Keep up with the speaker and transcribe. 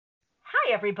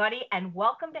Hi, everybody, and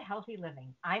welcome to Healthy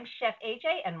Living. I'm Chef AJ,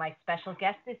 and my special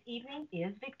guest this evening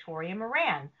is Victoria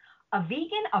Moran. A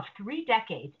vegan of 3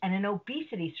 decades and an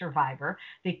obesity survivor,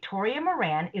 Victoria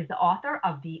Moran is the author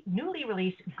of the newly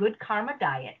released Good Karma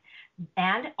Diet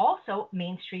and also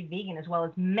Main Street Vegan, as well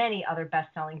as many other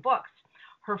best-selling books.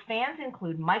 Her fans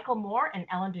include Michael Moore and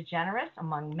Ellen DeGeneres,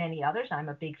 among many others. I'm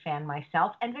a big fan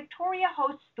myself. And Victoria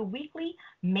hosts the weekly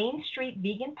Main Street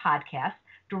Vegan podcast,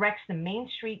 directs the Main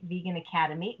Street Vegan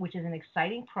Academy, which is an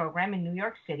exciting program in New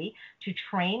York City to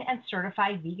train and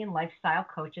certify vegan lifestyle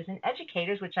coaches and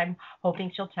educators, which I'm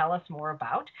hoping she'll tell us more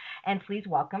about. And please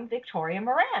welcome Victoria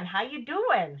Moran. How you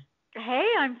doing? Hey,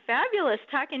 I'm fabulous.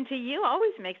 Talking to you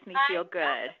always makes me feel good.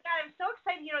 God, I'm so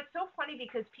excited. It's so funny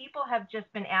because people have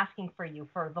just been asking for you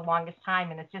for the longest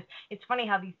time, and it's funny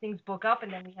how these things book up,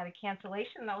 and then we had a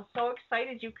cancellation, and I was so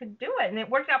excited you could do it, and it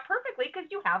worked out perfectly because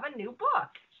you have a new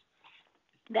book.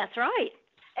 That's right.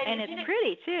 And it's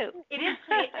pretty, too. It is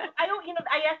pretty. I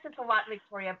ask this a lot,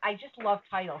 Victoria. I just love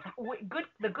titles.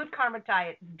 The Good Karma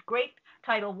Diet, great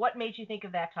title. What made you think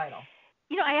of that title?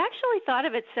 I actually thought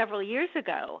of it several years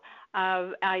ago.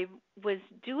 I was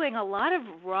doing a lot of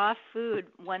raw food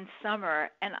one summer,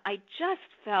 and I just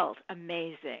felt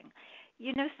amazing.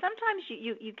 Sometimes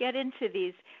you get into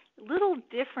these little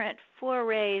different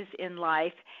forays in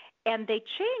life, and they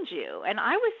change you. And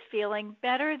I was feeling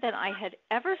better than I had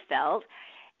ever felt.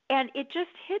 And it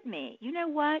just hit me, you know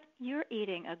what, you're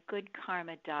eating a good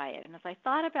karma diet. And as I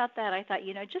thought about that, I thought,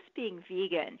 just being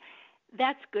vegan,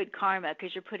 that's good karma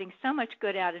because you're putting so much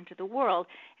good out into the world.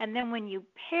 And then when you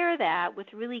pair that with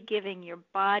really giving your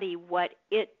body what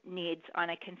it needs on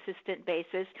a consistent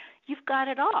basis, you've got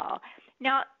it all.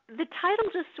 Now, the title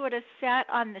just sort of sat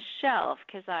on the shelf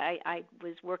because I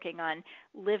was working on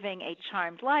living a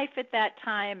charmed life at that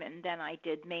time, and then I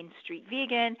did Main Street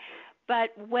Vegan. But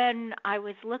when I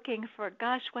was looking for,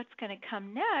 gosh, what's going to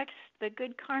come next, the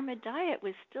Good Karma Diet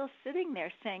was still sitting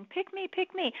there saying, pick me,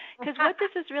 because what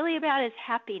this is really about is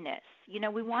happiness.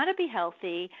 We want to be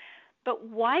healthy, but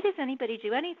why does anybody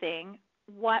do anything?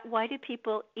 Why do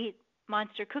people eat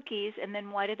monster cookies, and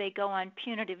then why do they go on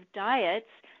punitive diets?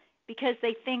 Because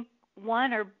they think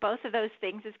one or both of those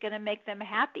things is going to make them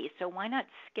happy. So why not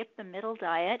skip the middle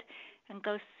diet and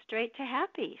go straight to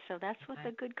happy? So that's what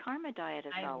the Good Karma Diet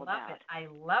is all about. I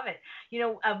love it.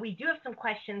 We do have some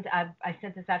questions. I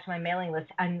sent this out to my mailing list,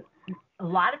 and a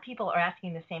lot of people are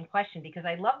asking the same question because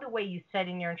I love the way you said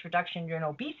in your introduction you're an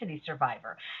obesity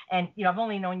survivor. And I've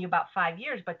only known you about 5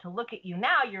 years, but to look at you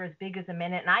now, you're as big as a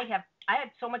minute. And I had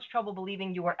so much trouble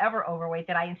believing you were ever overweight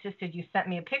that I insisted you sent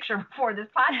me a picture before this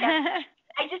podcast.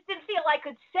 I just didn't feel I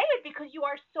could say it because you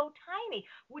are so tiny.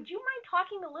 Would you mind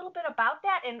talking a little bit about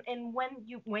that and when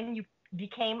you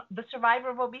became the survivor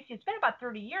of obesity? It's been about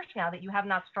 30 years now that you have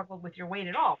not struggled with your weight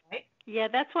at all, right? Yeah,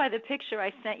 that's why the picture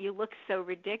I sent you looks so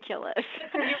ridiculous.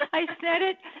 I said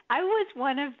it. I was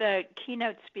one of the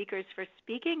keynote speakers for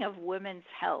Speaking of Women's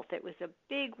Health. It was a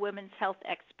big women's health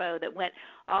expo that went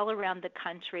all around the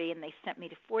country, and they sent me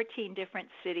to 14 different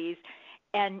cities,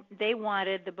 and they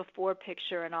wanted the before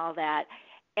picture and all that.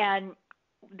 And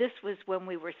this was when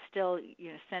we were still,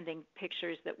 sending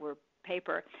pictures that were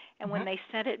paper. And when they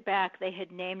sent it back, they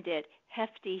had named it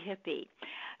Hefty Hippie.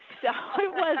 So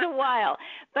it was a while.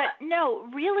 But no,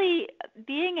 really,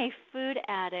 being a food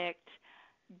addict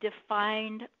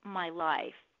defined my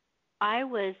life. I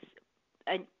was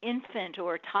an infant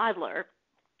or a toddler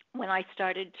when I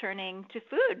started turning to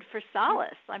food for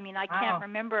solace. I mean, I can't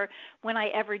remember when I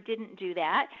ever didn't do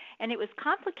that. And it was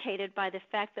complicated by the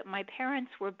fact that my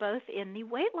parents were both in the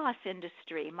weight loss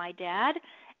industry. My dad,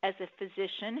 as a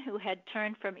physician who had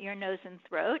turned from ear, nose, and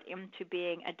throat into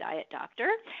being a diet doctor.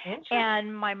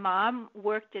 And my mom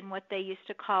worked in what they used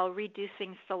to call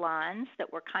reducing salons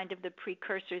that were kind of the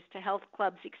precursors to health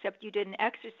clubs, except you didn't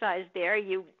exercise there.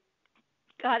 You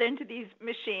got into these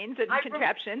machines and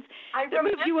contraptions that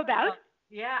moved you about.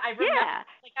 Yeah, I remember. Yeah.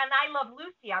 Like on I Love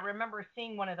Lucy, I remember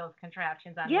seeing one of those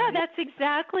contraptions on that's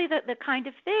exactly the kind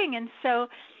of thing. And so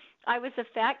I was a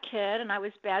fat kid, and I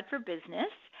was bad for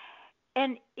business.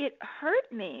 And it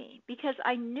hurt me because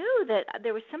I knew that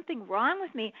there was something wrong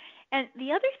with me. And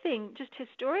the other thing, just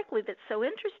historically, that's so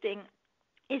interesting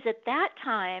is at that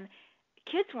time,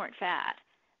 kids weren't fat.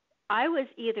 I was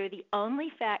either the only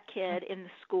fat kid in the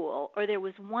school or there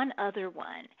was one other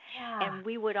one. Yeah. And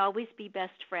we would always be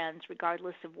best friends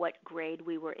regardless of what grade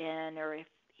we were in or if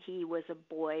he was a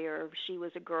boy or if she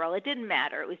was a girl. It didn't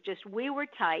matter. It was just we were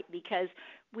tight because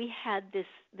we had this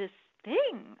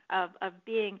thing of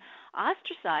being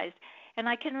ostracized. And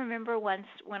I can remember once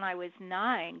when I was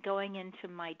 9 going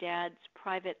into my dad's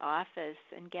private office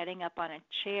and getting up on a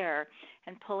chair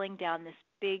and pulling down this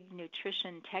big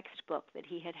nutrition textbook that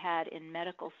he had had in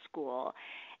medical school.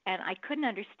 And I couldn't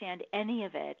understand any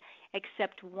of it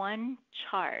except one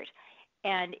chart.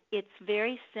 And it's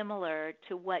very similar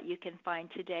to what you can find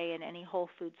today in any Whole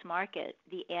Foods market,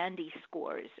 the Andy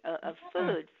scores of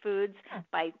foods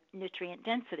by nutrient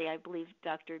density. I believe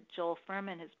Dr. Joel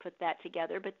Furman has put that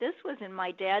together. But this was in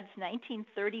my dad's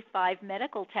 1935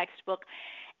 medical textbook.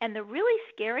 And the really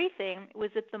scary thing was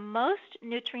that the most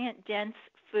nutrient-dense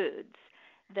foods,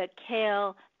 the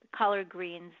kale, the collard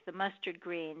greens, the mustard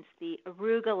greens, the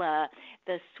arugula,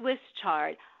 the Swiss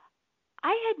chard,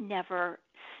 I had never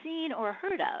seen or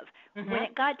heard of. When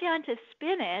it got down to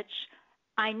spinach,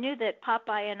 I knew that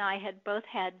Popeye and I had both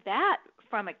had that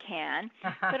from a can,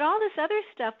 but all this other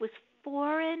stuff was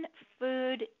foreign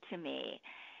food to me.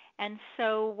 And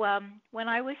so when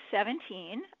I was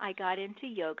 17, I got into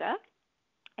yoga,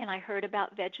 and I heard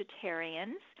about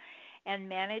vegetarians and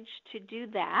managed to do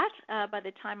that. By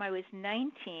the time I was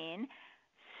 19,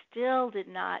 still did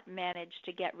not manage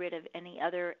to get rid of any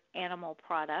other animal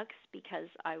products because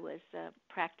I was a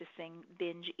practicing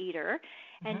binge eater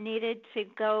and needed to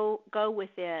go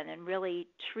within and really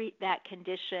treat that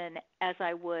condition as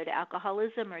I would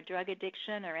alcoholism or drug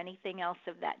addiction or anything else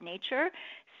of that nature.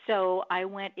 So I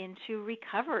went into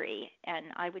recovery, and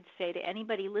I would say to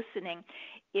anybody listening,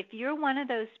 if you're one of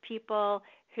those people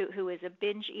who is a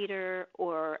binge eater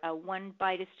or one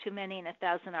bite is too many and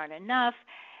 1,000 aren't enough,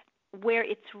 where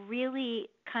it's really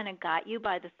kind of got you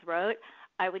by the throat,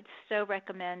 I would so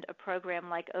recommend a program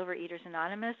like Overeaters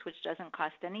Anonymous, which doesn't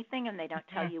cost anything and they don't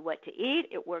tell you what to eat.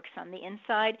 It works on the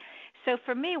inside. So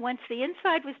for me, once the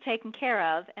inside was taken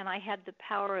care of and I had the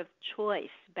power of choice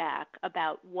back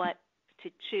about what to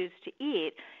choose to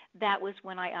eat, that was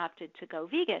when I opted to go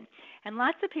vegan. And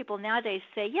lots of people nowadays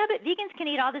say, yeah, but vegans can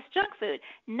eat all this junk food.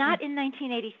 Not in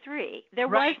 1983. There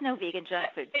was no vegan junk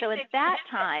food. So at that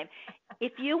time,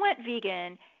 if you went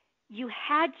vegan, you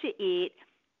had to eat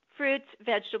fruits,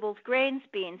 vegetables, grains,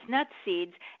 beans, nuts,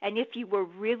 seeds, and if you were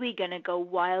really going to go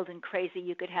wild and crazy,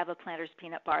 you could have a Planters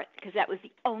peanut bar because that was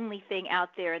the only thing out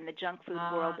there in the junk food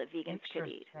world that vegans could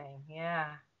eat. Yeah.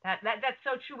 That's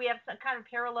so true. We have some kind of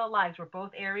parallel lives. We're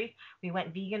both Aries. We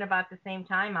went vegan about the same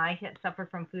time. I had suffered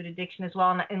from food addiction as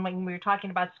well. And when we were talking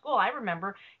about school, I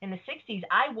remember in the 60s,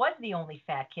 I was the only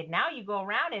fat kid. Now you go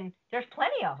around and there's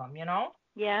plenty of them, you know?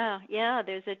 Yeah.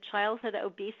 There's a childhood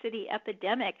obesity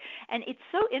epidemic. And it's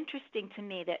so interesting to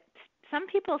me that some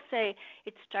people say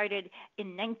it started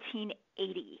in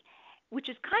 1980, which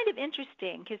is kind of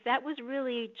interesting because that was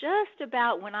really just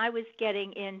about when I was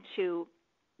getting into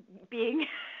being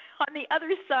on the other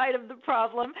side of the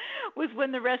problem, was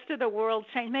when the rest of the world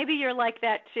changed. Maybe you're like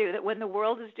that too, that when the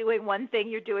world is doing one thing,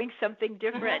 you're doing something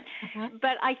different.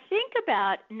 But I think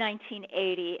about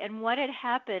 1980 and what had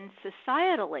happened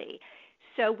societally.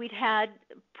 So we'd had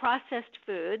processed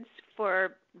foods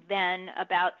for then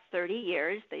about 30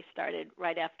 years. They started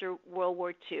right after World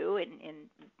War II in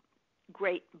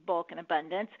great bulk and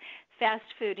abundance. Fast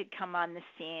food had come on the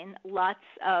scene, lots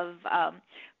of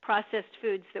processed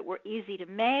foods that were easy to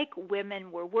make.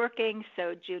 Women were working,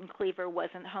 so June Cleaver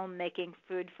wasn't home making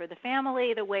food for the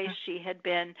family the way she had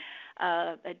been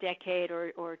a decade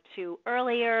or two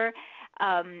earlier.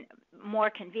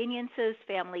 More conveniences.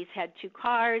 Families had 2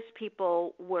 cars.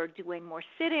 People were doing more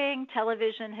sitting.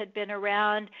 Television had been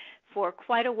around for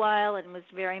quite a while and was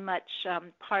very much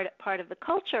part of the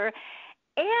culture.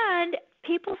 And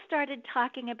people started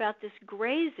talking about this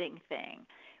grazing thing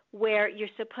where you're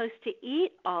supposed to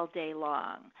eat all day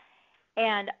long.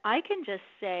 And I can just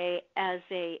say, as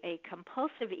a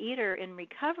compulsive eater in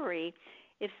recovery,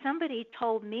 if somebody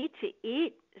told me to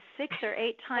eat 6 or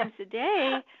 8 times a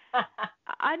day,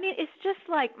 I mean, it's just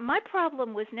like my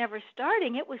problem was never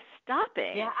starting, it was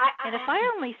stopping. And if I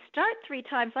only start 3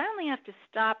 times, I only have to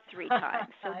stop 3 times.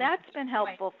 So that's been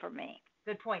helpful for me.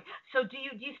 Good point. So do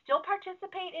you still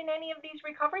participate in any of these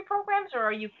recovery programs, or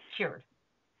are you cured?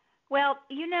 Well,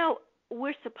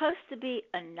 we're supposed to be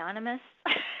anonymous.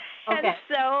 And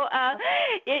so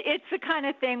it's the kind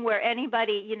of thing where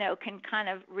anybody, can kind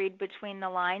of read between the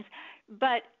lines.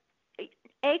 But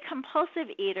a compulsive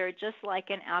eater, just like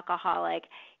an alcoholic,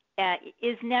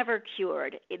 is never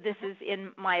cured. This is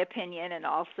in my opinion, and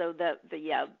also the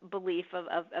belief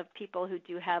of people who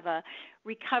do have a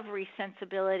recovery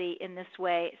sensibility in this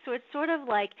way. So it's sort of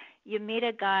like you meet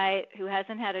a guy who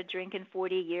hasn't had a drink in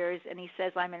 40 years, and he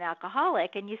says, I'm an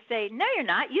alcoholic, and you say, no, you're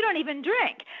not. You don't even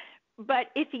drink. But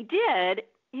if he did,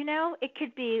 it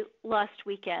could be lost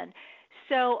weekend.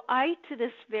 So I, to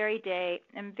this very day,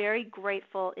 am very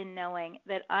grateful in knowing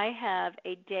that I have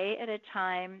a day at a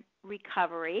time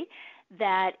recovery,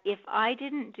 that if I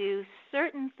didn't do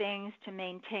certain things to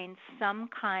maintain some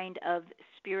kind of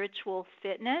spiritual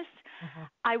fitness, Mhm.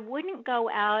 I wouldn't go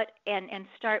out and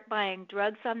start buying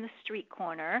drugs on the street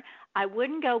corner. I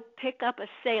wouldn't go pick up a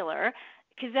sailor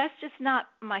because that's just not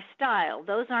my style.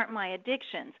 Those aren't my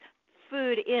addictions.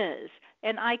 Food is.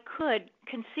 And I could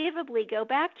conceivably go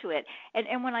back to it.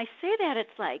 And when I say that,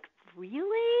 it's like,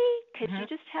 really? Because you Mhm.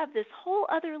 just have this whole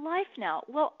other life now.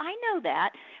 Well, I know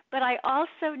that, but I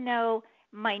also know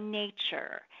my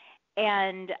nature.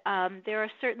 And there are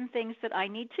certain things that I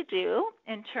need to do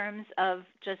in terms of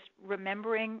just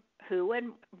remembering who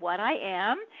and what I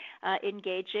am,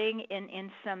 engaging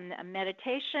in some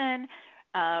meditation,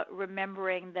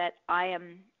 remembering that I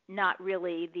am not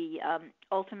really the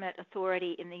ultimate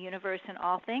authority in the universe and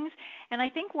all things. And I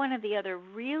think one of the other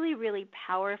really, really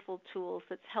powerful tools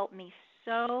that's helped me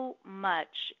so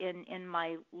much in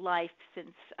my life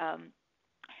since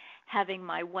having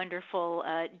my wonderful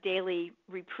daily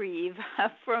reprieve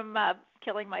from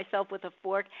killing myself with a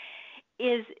fork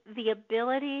is the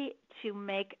ability to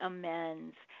make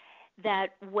amends. That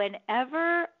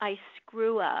whenever I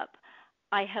screw up,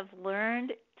 I have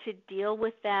learned to deal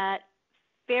with that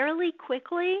fairly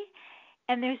quickly.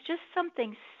 And there's just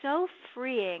something so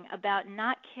freeing about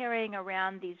not carrying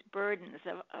around these burdens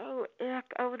of, oh, ick,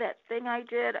 oh, that thing I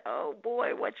did, oh boy,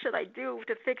 what should I do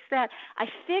to fix that? I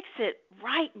fix it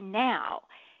right now.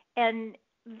 And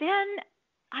then,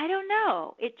 I don't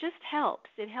know, it just helps.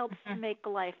 It helps to Mhm. make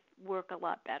life work a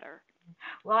lot better.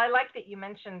 Well, I like that you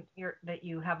mentioned that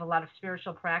you have a lot of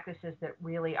spiritual practices that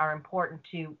really are important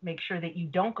to make sure that you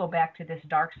don't go back to this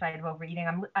dark side of overeating.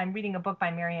 I'm reading a book by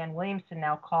Marianne Williamson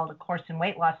now called A Course in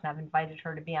Weight Loss, and I've invited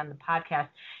her to be on the podcast.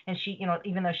 And she,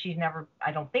 even though she's never,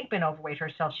 I don't think, been overweight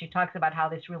herself, she talks about how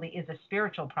this really is a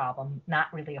spiritual problem,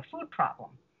 not really a food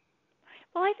problem.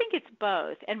 Well, I think it's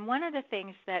both. And one of the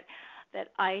things that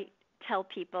I tell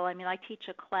people, I mean, I teach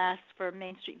a class for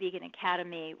Main Street Vegan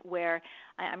Academy where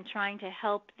I'm trying to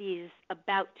help these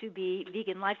about to be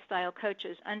vegan lifestyle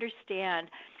coaches understand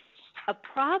a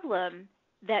problem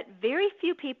that very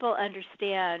few people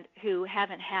understand who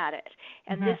haven't had it.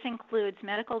 And Mm-hmm. this includes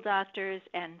medical doctors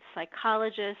and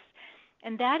psychologists.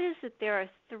 And that is that there are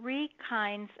three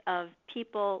kinds of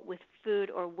people with food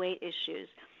or weight issues.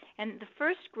 And the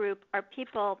first group are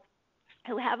people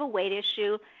who have a weight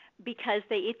issue because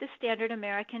they eat the standard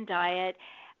American diet.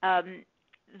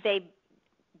 They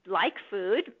like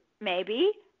food, maybe.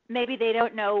 Maybe they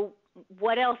don't know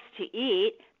what else to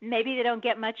eat. Maybe they don't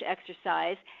get much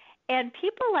exercise. And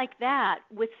people like that,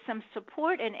 with some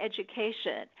support and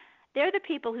education, they're the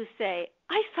people who say,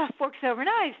 I saw forks over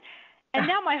knives, and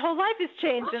now my whole life has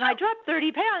changed, and I dropped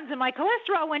 30 pounds, and my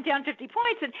cholesterol went down 50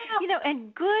 points, and,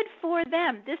 and good for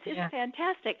them. This is Yeah.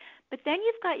 fantastic. But then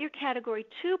you've got your category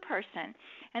 2 person,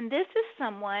 and this is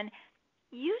someone,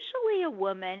 usually a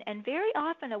woman, and very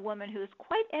often a woman who is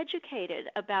quite educated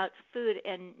about food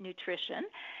and nutrition,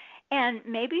 and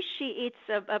maybe she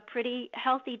eats a pretty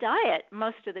healthy diet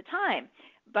most of the time,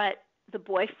 but the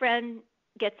boyfriend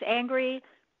gets angry,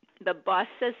 the boss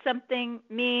says something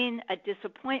mean, a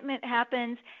disappointment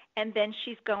happens, and then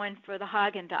she's going for the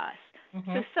Haagen-Dazs.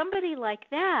 Mm-hmm. So somebody like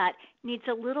that needs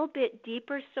a little bit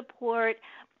deeper support,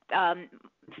 um,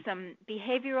 some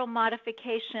behavioral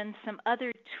modifications, some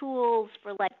other tools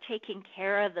for like taking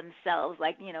care of themselves.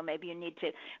 Like, maybe you need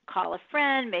to call a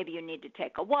friend, maybe you need to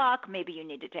take a walk, maybe you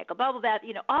need to take a bubble bath,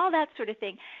 all that sort of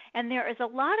thing. And there is a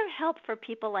lot of help for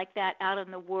people like that out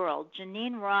in the world.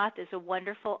 Janine Roth is a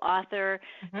wonderful author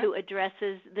Mm-hmm. who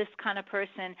addresses this kind of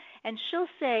person. And she'll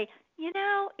say,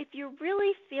 if you're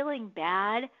really feeling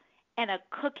bad and a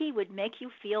cookie would make you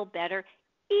feel better,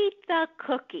 eat the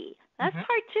cookie. That's Mm-hmm.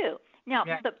 part 2. Now,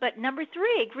 Yeah. but number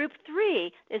 3, group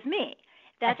 3, is me.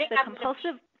 That's the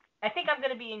compulsive. I think I'm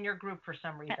going to be in your group for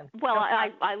some reason. Well, No,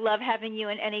 I love having you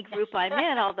in any group I'm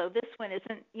in, although this one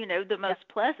isn't, the yeah, most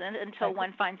pleasant until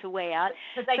one finds a way out.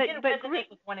 because I didn't But resonate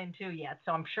with 1 and 2 yet,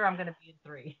 so I'm sure I'm going to be in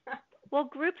 3. Well,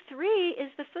 group 3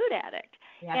 is the food addict.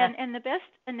 Yeah, And the best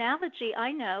analogy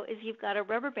I know is you've got a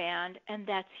rubber band, and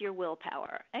that's your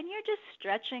willpower. And you're just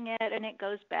stretching it, and it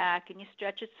goes back, and you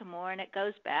stretch it some more, and it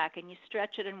goes back, and you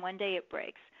stretch it, and one day it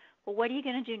breaks. Well, what are you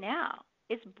going to do now?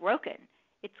 It's broken.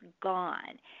 It's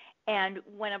gone. And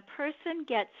when a person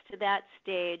gets to that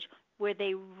stage where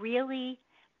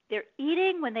they're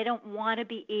eating when they don't want to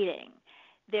be eating,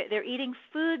 they're eating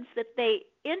foods that they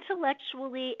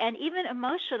intellectually and even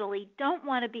emotionally don't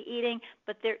want to be eating,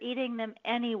 but they're eating them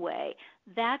anyway.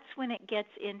 That's when it gets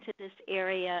into this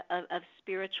area of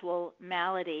spiritual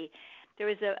malady. there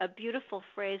was a beautiful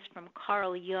phrase from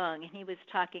Carl Jung, and he was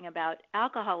talking about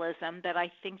alcoholism that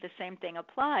I think the same thing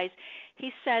applies.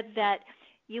 He said that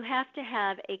you have to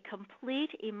have a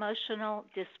complete emotional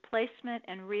displacement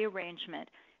and rearrangement,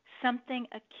 something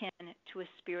akin to a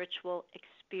spiritual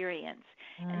experience.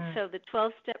 And so the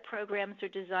 12-step programs are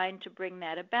designed to bring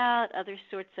that about. Other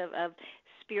sorts of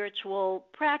spiritual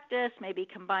practice, maybe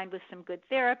combined with some good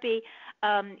therapy,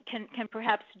 can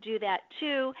perhaps do that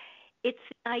too. It's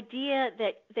the idea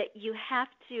that you have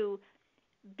to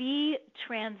be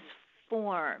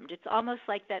transformed. It's almost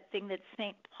like that thing that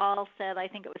St. Paul said, I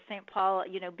think it was St. Paul,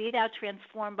 be thou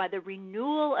transformed by the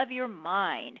renewal of your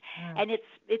mind. And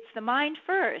it's the mind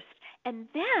first. And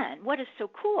then what is so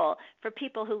cool for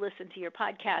people who listen to your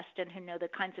podcast and who know the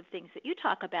kinds of things that you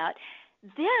talk about,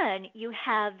 then you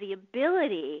have the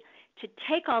ability to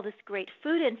take all this great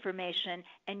food information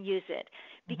and use it.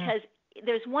 Because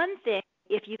there's one thing,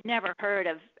 if you've never heard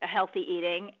of healthy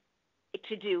eating,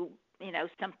 to do,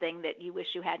 something that you wish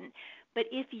you hadn't. But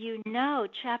if you know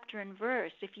chapter and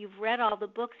verse, if you've read all the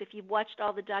books, if you've watched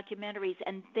all the documentaries,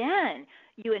 and then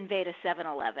you invade a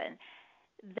 7-Eleven,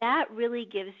 that really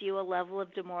gives you a level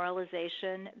of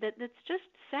demoralization that's just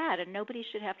sad, and nobody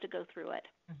should have to go through it.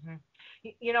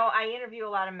 I interview a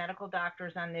lot of medical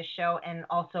doctors on this show and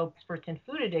also experts in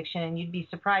food addiction, and you'd be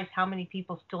surprised how many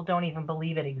people still don't even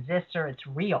believe it exists or it's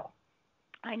real.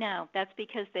 I know. That's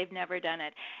because they've never done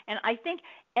it. And I think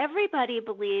everybody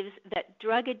believes that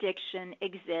drug addiction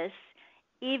exists,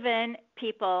 even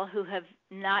people who have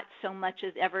not so much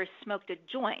as ever smoked a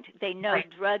joint. They know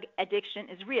drug addiction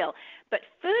is real. But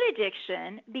food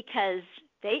addiction, because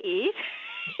they eat,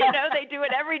 they do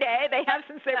it every day. They have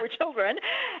since they were children.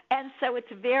 And so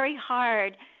it's very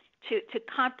hard to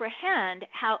comprehend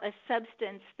how a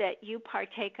substance that you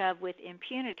partake of with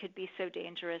impunity could be so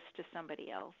dangerous to somebody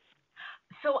else.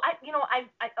 So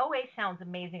OA sounds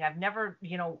amazing. I've never,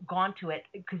 gone to it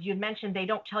because you mentioned they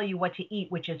don't tell you what to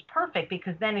eat, which is perfect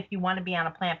because then if you want to be on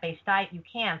a plant-based diet, you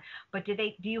can. But do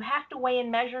you have to weigh and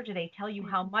measure? Do they tell you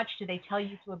how much? Do they tell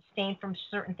you to abstain from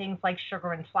certain things like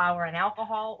sugar and flour and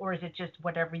alcohol, or is it just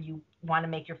whatever you want to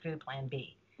make your food plan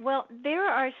be? Well, there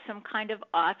are some kind of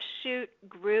offshoot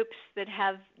groups that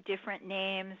have different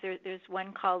names. There's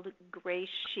one called Gray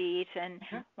Sheet and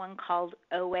one called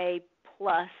OA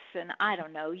Plus, and I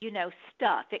don't know,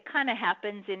 stuff. It kind of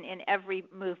happens in every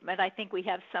movement. I think we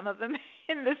have some of them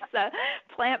in this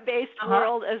plant-based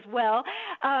world as well.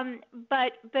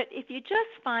 But if you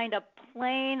just find a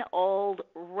plain old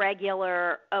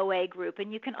regular OA group,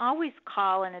 and you can always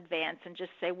call in advance and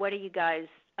just say, what are you guys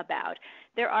about?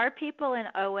 There are people in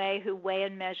OA who weigh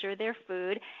and measure their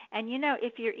food, and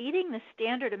if you're eating the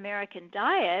standard American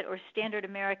diet or standard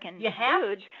American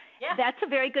foods, that's a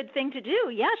very good thing to do,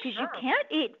 because you can't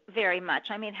eat very much.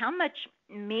 I mean, how much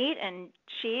meat and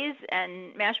cheese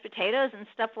and mashed potatoes and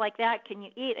stuff like that can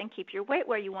you eat and keep your weight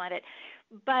where you want it?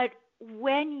 But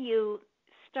when you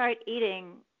start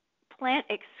eating plant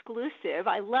exclusive,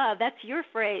 that's your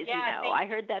phrase, I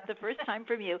heard that the first time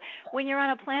from you. When you're on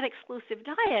a plant exclusive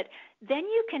diet, then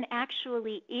you can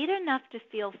actually eat enough to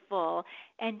feel full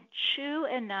and chew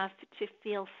enough to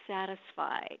feel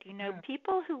satisfied.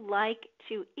 People who like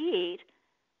to eat.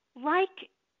 We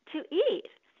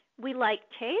like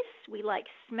taste, we like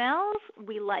smells,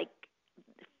 we like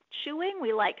chewing,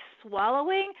 we like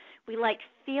swallowing, we like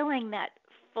feeling that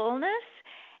fullness.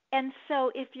 And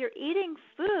so if you're eating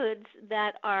foods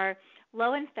that are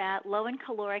low in fat, low in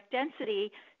caloric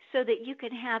density, so that you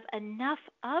can have enough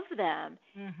of them,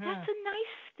 that's a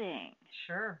nice thing.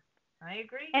 Sure, I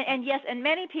agree. And yes, and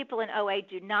many people in OA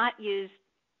do not use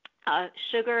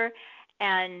sugar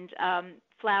and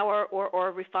flour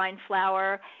or refined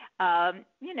flour,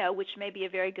 which may be a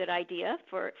very good idea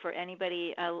for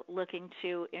anybody looking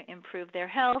to improve their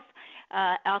health.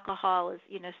 Alcohol is,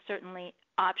 certainly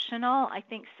optional. I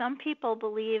think some people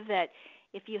believe that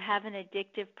if you have an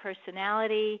addictive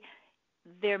personality,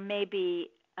 there may be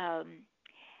a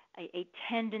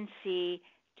tendency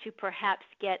to perhaps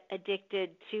get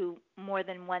addicted to more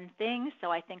than one thing.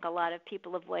 So I think a lot of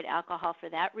people avoid alcohol for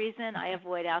that reason. I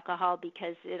avoid alcohol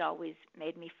because it always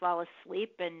made me fall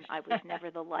asleep, and I was never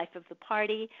the life of the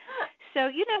party. So,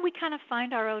 we kind of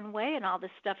find our own way in all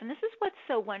this stuff. And this is what's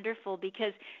so wonderful,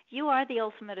 because you are the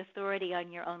ultimate authority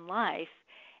on your own life,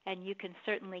 and you can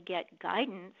certainly get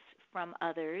guidance from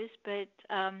others, but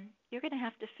you're going to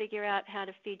have to figure out how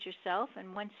to feed yourself,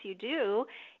 and once you do,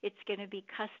 it's going to be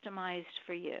customized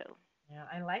for you. Yeah,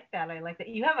 I like that. I like that.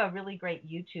 You have a really great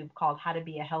YouTube called How to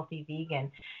Be a Healthy Vegan.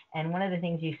 And one of the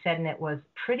things you said in it was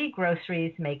pretty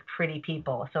groceries make pretty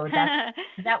people. So is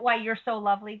that why you're so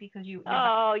lovely? Because you buy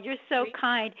Oh, you're so groceries?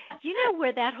 kind. You know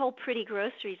where that whole pretty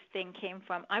groceries thing came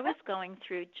from? I was going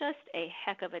through just a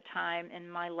heck of a time in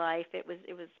my life. It was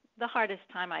the hardest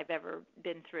time I've ever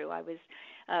been through. I was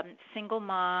single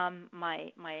mom. My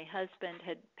husband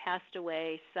had passed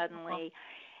away Oh, suddenly,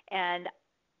 and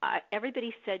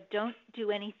everybody said don't do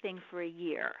anything for a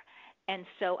year. And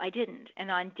so I didn't.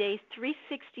 And on day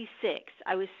 366,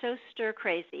 I was so stir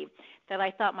crazy that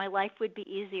I thought my life would be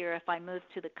easier if I moved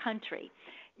to the country.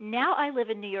 Now I live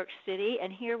in New York City,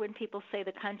 and here when people say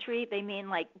the country, they mean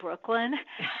like Brooklyn.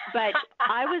 But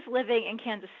I was living in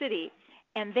Kansas City,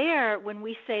 and there, when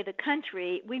we say the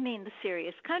country, we mean the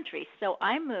serious country. So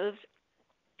I moved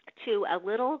to a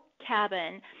little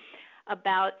cabin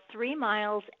about 3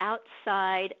 miles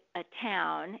outside a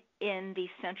town in the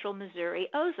central Missouri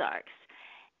Ozarks.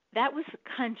 That was the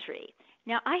country.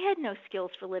 Now, I had no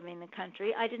skills for living in the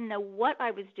country. I didn't know what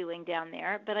I was doing down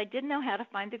there, but I did know how to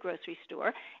find the grocery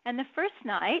store. And the first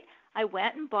night, I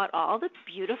went and bought all the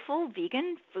beautiful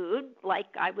vegan food like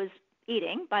I was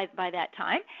eating by that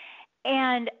time.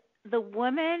 And the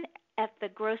woman at the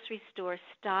grocery store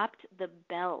stopped the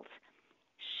belt.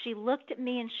 She looked at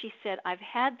me and she said, I've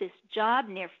had this job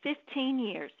near 15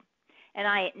 years, and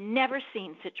I had never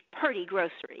seen such pretty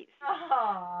groceries.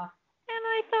 oh, And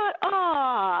I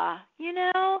thought,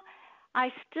 I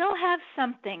still have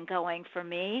something going for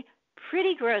me,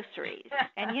 pretty groceries.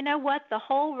 And you know what? The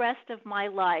whole rest of my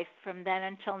life from then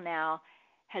until now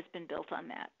has been built on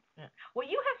that. yeah. Well,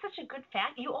 you have such a good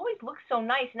You always look so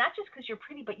nice, not just because you're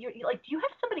pretty, but you're like, do you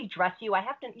have somebody dress you? I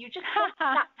have to. You just so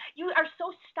you are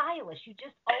so stylish. You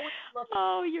just always look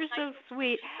Oh, you're nice. so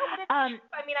sweet. No, but it's Um,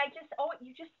 true. I mean,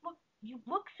 you just look. You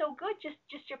look so good. Just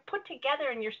you're put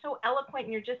together, and you're so eloquent,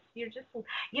 and you're just.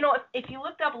 If you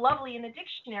looked up lovely in the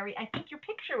dictionary, I think your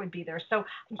picture would be there. So,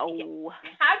 oh,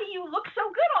 how do you look so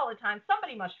good all the time?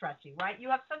 Somebody must dress you, right? You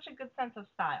have such a good sense of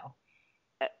style.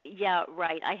 yeah,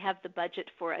 right. I have the budget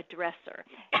for a dresser.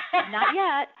 Not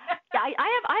yet. I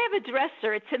have a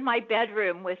dresser. It's in my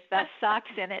bedroom with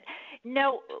socks in it.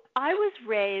 No, I was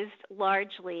raised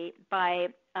largely by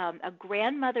a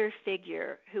grandmother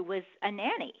figure who was a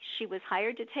nanny. She was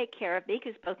hired to take care of me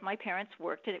because both my parents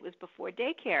worked, and it was before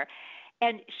daycare.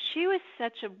 And she was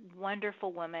such a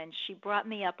wonderful woman. She brought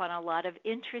me up on a lot of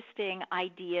interesting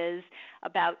ideas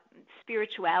about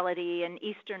spirituality and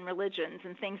Eastern religions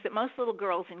and things that most little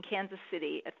girls in Kansas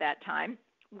City at that time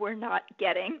were not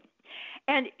getting.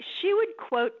 And she would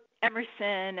quote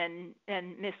Emerson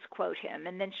and misquote him,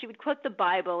 and then she would quote the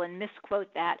Bible and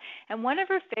misquote that. And one of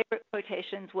her favorite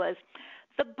quotations was,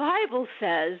 "The Bible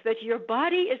says that your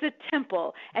body is a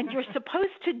temple and you're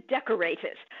supposed to decorate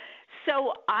it."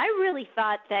 So I really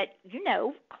thought that,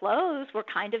 clothes were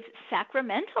kind of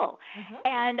sacramental. Hmm.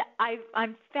 And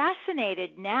I'm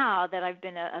fascinated now that I've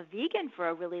been a vegan for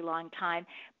a really long time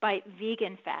by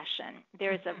vegan fashion.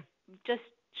 There's a just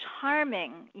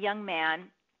charming young man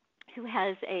who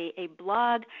has a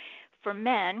blog for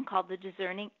men called the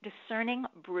Discerning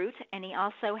Brute, and he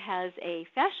also has a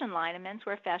fashion line, a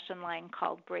menswear fashion line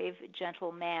called Brave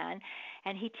Gentle Man,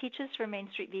 and he teaches for Main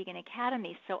Street Vegan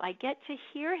Academy. So I get to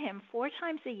hear him 4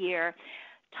 times a year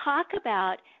talk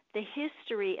about the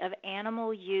history of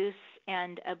animal use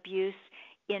and abuse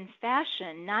in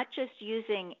fashion, not just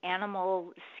using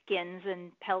animal skins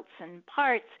and pelts and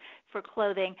parts for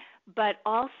clothing, but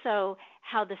also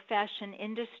how the fashion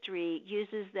industry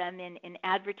uses them in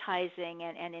advertising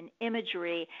and in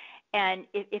imagery. And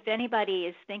if anybody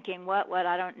is thinking, what,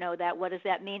 I don't know that, what does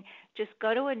that mean? Just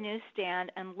go to a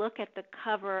newsstand and look at the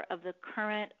cover of the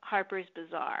current Harper's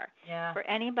Bazaar. Yeah. For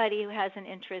anybody who has an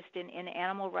interest in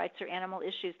animal rights or animal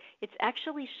issues, it's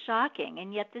actually shocking.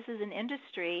 And yet this is an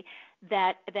industry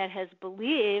that has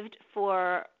believed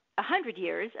for 100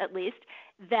 years at least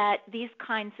that these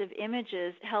kinds of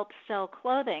images help sell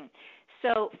clothing.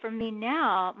 So for me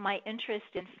now, my interest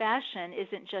in fashion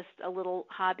isn't just a little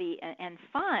hobby and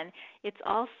fun. It's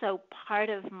also part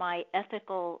of my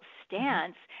ethical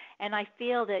stance. And I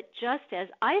feel that just as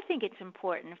I think it's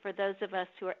important for those of us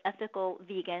who are ethical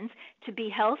vegans to be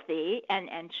healthy and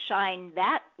shine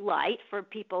that light for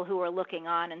people who are looking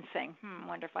on and saying,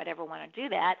 wonder if I'd ever want to do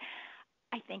that.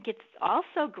 I think it's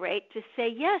also great to say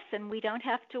yes, and we don't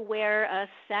have to wear a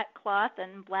sackcloth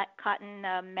and black cotton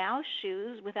mouse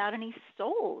shoes without any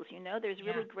soles. There's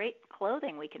Yeah. really great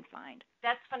clothing we can find.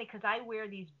 That's funny because I wear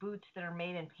these boots that are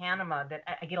made in Panama that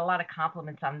I get a lot of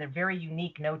compliments on. They're very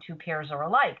unique. No two pairs are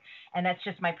alike. And that's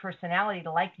just my personality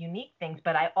to like unique things.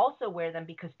 But I also wear them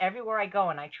because everywhere I go,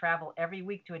 and I travel every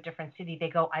week to a different city, they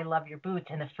go, I love your boots.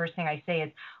 And the first thing I say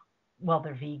is, well,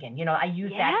 they're vegan. I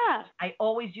use that. Yeah. I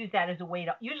always use that as a way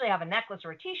to, usually I have a necklace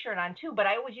or a t-shirt on too, but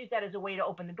I always use that as a way to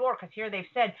open the door because here they've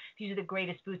said, these are the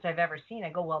greatest boots I've ever seen. I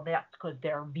go, well, that's because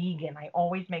they're vegan. I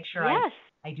always make sure Yes.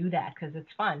 I do that because it's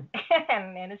fun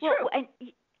and it's Well, true. and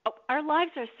our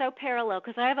lives are so parallel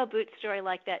because I have a boot story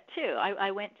like that too. I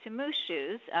went to Moose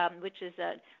Shoes, which is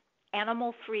a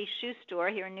animal-free shoe store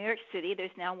here in New York City.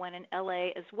 There's now one in LA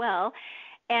as well.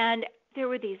 And there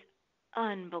were these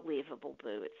unbelievable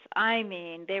boots. I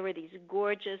mean, they were these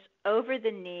gorgeous,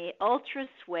 over-the-knee,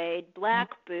 ultra-suede, black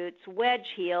boots, wedge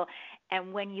heel.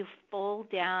 And when you fold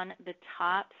down the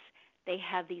tops, they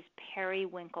have these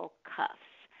periwinkle cuffs.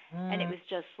 And it was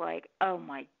just like, oh,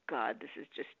 my God, this is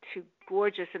just too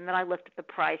gorgeous. And then I looked at the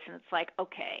price, and it's like,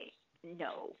 okay,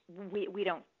 no, we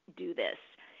don't do this.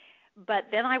 But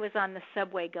then I was on the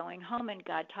subway going home, and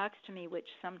God talks to me, which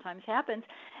sometimes happens.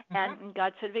 And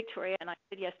God said, Victoria, and I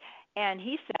said, yes. And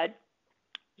he said,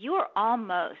 you are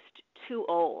almost too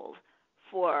old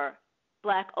for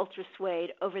black ultra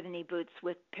suede over-the-knee boots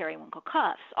with periwinkle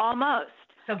cuffs. Almost.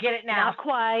 So get it now. Not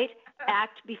quite.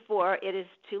 Act before it is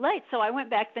too late. So I went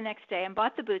back the next day and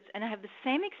bought the boots, and I have the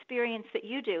same experience that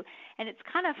you do. And it's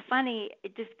kind of funny.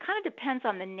 It just kind of depends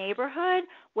on the neighborhood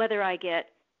whether I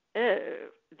get, oh,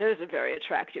 those are very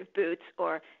attractive boots,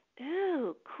 or,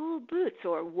 ooh, cool boots,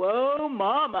 or, whoa,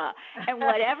 mama. And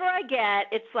whatever I get,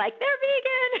 it's like, they're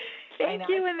vegan. Thank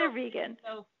you, and they're vegan.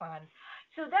 So fun.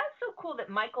 So that's so cool that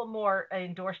Michael Moore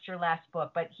endorsed your last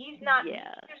book, but he's not. Yes.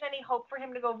 If there's any hope for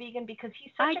him to go vegan because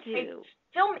he's such a great do.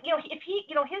 film. If he,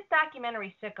 his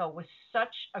documentary Sicko was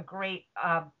such a great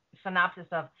synopsis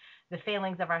of the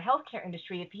failings of our healthcare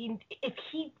industry. If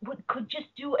he could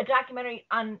just do a documentary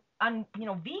on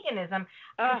veganism,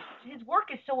 his work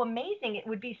is so amazing. It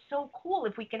would be so cool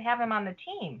if we could have him on the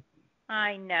team.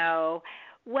 I know.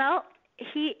 Well,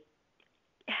 he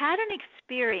had an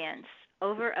experience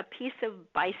over a piece of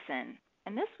bison,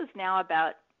 and this was now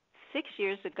about 6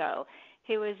 years ago.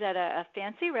 He was at a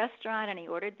fancy restaurant, and he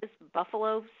ordered this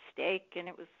buffalo steak, and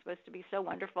it was supposed to be so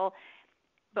wonderful.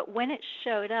 But when it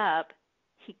showed up,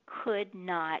 he could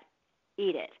not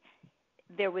eat it.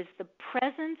 There was the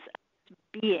presence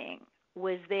of being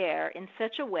was there in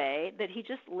such a way that he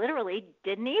just literally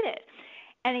didn't eat it.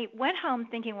 And he went home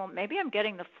thinking, well, maybe I'm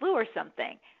getting the flu or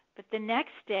something. But the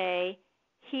next day,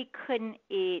 he couldn't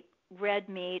eat red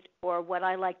meat or what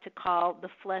I like to call the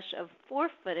flesh of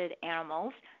four-footed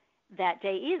animals that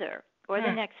day either, or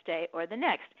the next day or the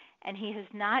next. And he has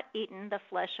not eaten the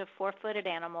flesh of four-footed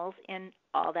animals in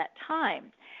all that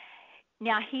time.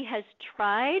 Now, he has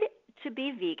tried to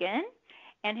be vegan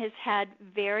and has had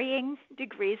varying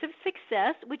degrees of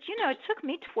success, which, it took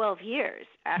me 12 years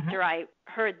after I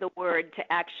heard the word to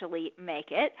actually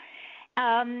make it.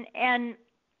 And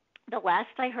the last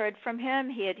I heard from him,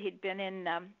 he'd been in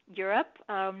Europe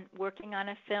working on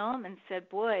a film and said,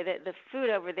 boy, the food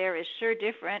over there is sure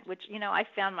different, which, I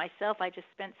found myself. I just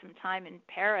spent some time in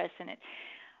Paris, and it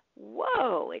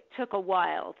took a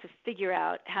while to figure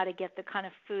out how to get the kind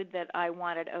of food that I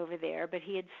wanted over there. But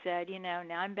he had said, now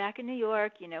I'm back in New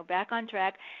York, back on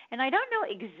track. And I don't know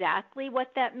exactly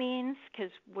what that means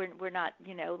because we're not,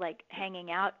 like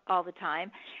hanging out all the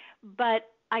time. But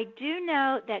I do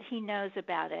know that he knows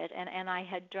about it, and I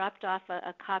had dropped off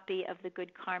a copy of the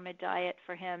Good Karma Diet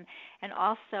for him, and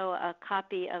also a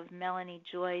copy of Melanie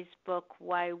Joy's book,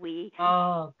 Why We...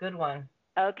 Oh, good one.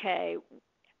 Okay,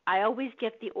 I always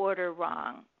get the order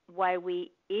wrong. Why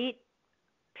We Eat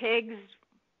Pigs,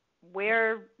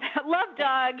 love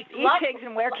dogs, eat pigs,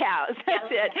 and wear cows. That's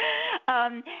it.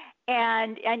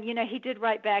 And he did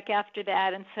write back after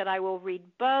that and said, I will read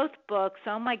both books.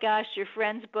 Oh, my gosh, your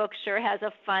friend's book sure has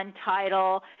a fun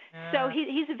title. So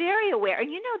he's very aware. And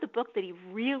the book that he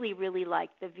really, really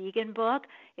liked, the vegan book,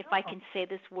 if I can say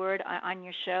this word on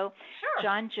your show, sure.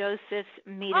 John Joseph's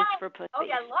Meat is for Pussies. Oh,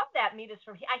 yeah, I love that. Meat is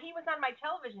for... He was on my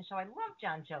television show. I love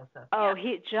John Joseph. Oh,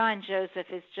 John Joseph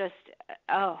is just,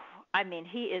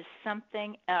 he is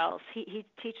something else. He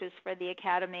teaches for the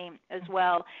Academy as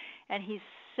well, and he's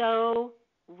so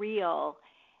real.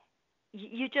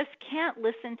 You just can't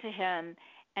listen to him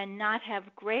and not have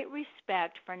great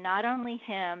respect for not only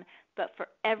him, but for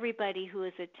everybody who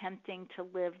is attempting to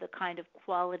live the kind of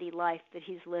quality life that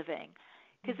he's living.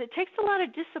 because it takes a lot of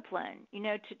discipline,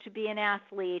 to be an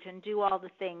athlete and do all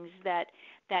the things that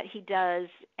he does.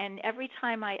 And every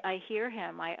time I hear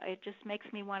him, it just makes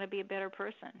me want to be a better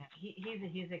person.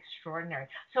 He's extraordinary.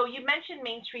 So you mentioned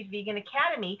Main Street Vegan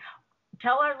Academy.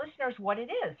 Tell our listeners what it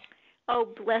is.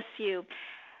 Oh, bless you.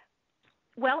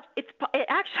 Well, it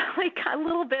actually got a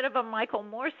little bit of a Michael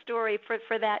Moore story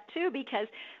for that too, because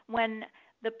when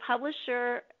the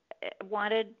publisher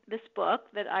wanted this book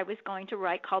that I was going to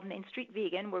write called Main Street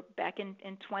Vegan, we're back in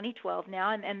 2012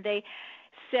 now, and they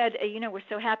said, we're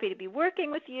so happy to be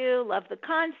working with you, love the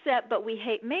concept, but we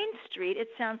hate Main Street. It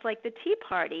sounds like the Tea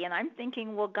Party. And I'm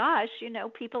thinking, well, gosh,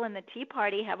 people in the Tea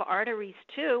Party have arteries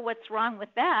too. What's wrong with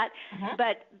that? Uh-huh.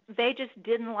 But they just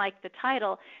didn't like the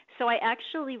title. So I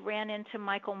actually ran into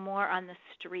Michael Moore on the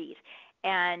street.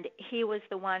 And he was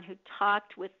the one who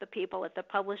talked with the people at the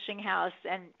publishing house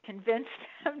and convinced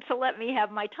them to let me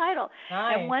have my title.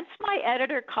 Nice. And once my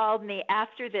editor called me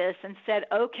after this and said,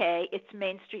 okay, it's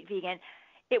Main Street Vegan,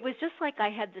 it was just like I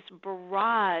had this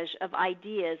barrage of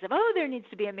ideas of, there needs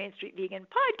to be a Main Street Vegan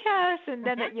podcast. And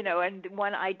then, and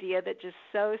one idea that just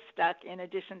so stuck in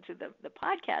addition to the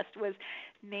podcast was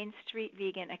Main Street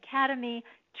Vegan Academy,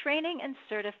 training and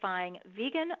certifying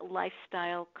vegan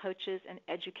lifestyle coaches and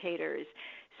educators.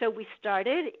 So we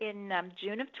started in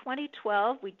June of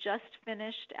 2012. We just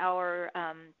finished our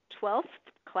 12th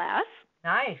class.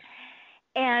 Nice.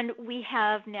 And we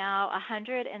have now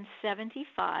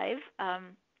 175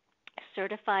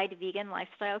 certified vegan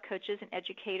lifestyle coaches and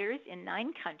educators in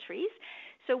 9 countries.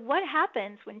 So what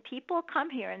happens when people come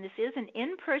here, and this is an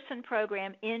in-person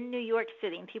program in New York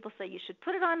City, and people say you should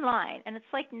put it online, and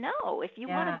it's like, no, if you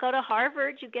want to go to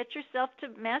Harvard, you get yourself to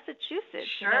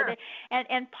Massachusetts. Sure.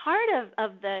 And part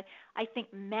of the, I think,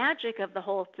 magic of the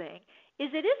whole thing is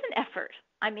it is an effort.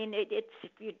 I mean, it's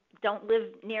if you don't live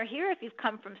near here, if you've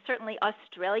come from certainly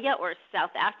Australia or South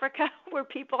Africa, where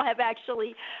people have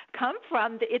actually come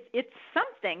from, it's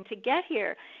something to get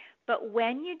here. But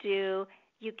when you do,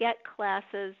 you get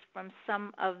classes from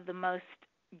some of the most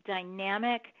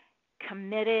dynamic,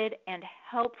 committed, and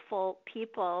helpful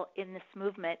people in this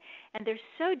movement, and they're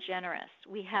so generous.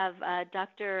 We have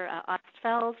Dr.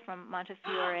 Ostfeld from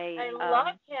Montefiore. I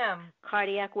love him.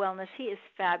 Cardiac Wellness. He is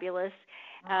fabulous.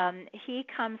 He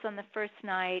comes on the first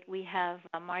night. We have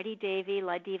Marty Davey,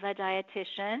 La Diva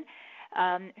dietitian,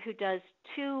 who does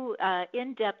 2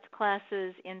 in-depth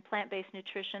classes in plant-based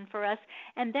nutrition for us,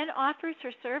 and then offers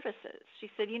her services. She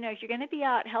said, if you're going to be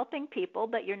out helping people,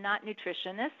 but you're not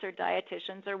nutritionists or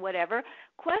dietitians or whatever,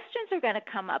 questions are going to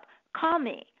come up. Call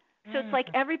me. So it's like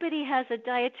everybody has a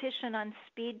dietitian on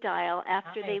speed dial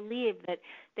after they leave that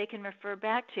they can refer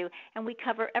back to. And we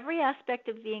cover every aspect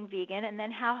of being vegan and then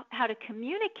how to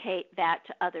communicate that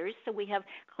to others. So we have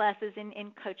classes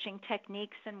in coaching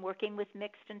techniques and working with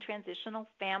mixed and transitional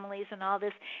families and all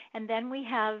this. And then we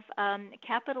have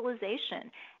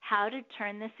capitalization, how to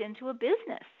turn this into a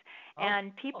business.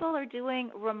 And people are doing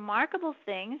remarkable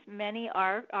things. Many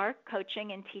are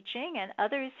coaching and teaching, and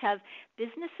others have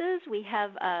businesses. We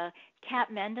have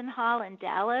Kat Mendenhall in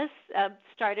Dallas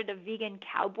started a vegan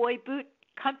cowboy boot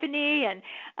company,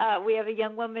 and we have a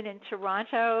young woman in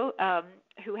Toronto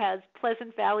who has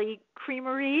Pleasant Valley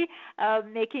Creamery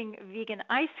making vegan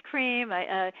ice cream.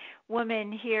 A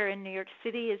woman here in New York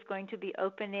City is going to be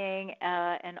opening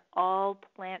an all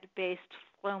plant-based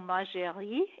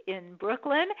fromagerie in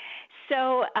Brooklyn.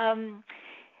 So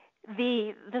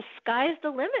the sky's the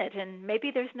limit, and maybe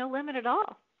there's no limit at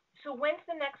all. So when's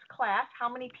the next class? How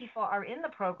many people are in the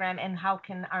program, and how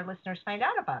can our listeners find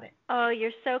out about it? Oh,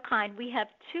 you're so kind. We have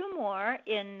 2 more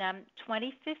in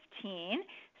 2015.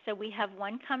 So we have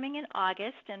one coming in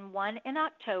August and one in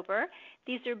October.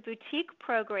 These are boutique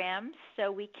programs,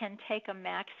 so we can take a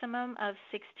maximum of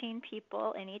 16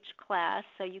 people in each class,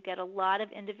 so you get a lot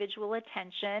of individual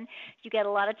attention. You get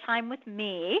a lot of time with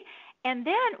me. And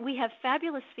then we have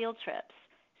fabulous field trips.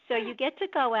 So you get to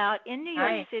go out in New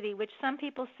York City, which some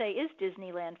people say is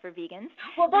Disneyland for vegans.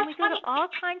 Well, that's and we go funny. To all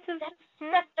kinds of.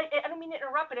 I don't mean to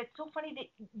interrupt, but it's so funny that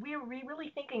we're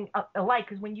really thinking alike.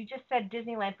 Because when you just said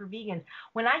Disneyland for vegans,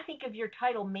 when I think of your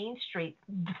title, Main Street,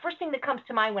 the first thing that comes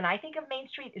to mind when I think of Main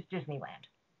Street is Disneyland.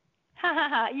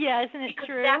 Yeah, isn't it because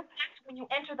true? That's when you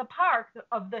enter the park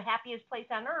of the happiest place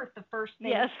on earth. The first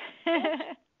thing. Yes.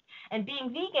 And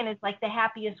being vegan is like the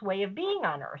happiest way of being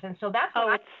on earth, and so that's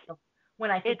what I feel. When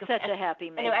I think it's such a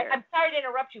happy major. Anyway, I'm sorry to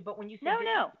interrupt you, but when you said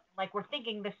no, like we're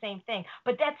thinking the same thing.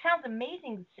 But that sounds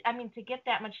amazing. I mean, to get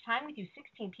that much time with you,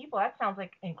 16 people, that sounds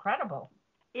like incredible.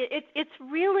 It's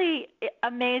really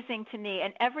amazing to me,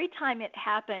 and every time it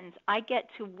happens, I get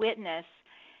to witness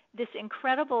this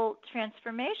incredible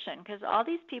transformation, because all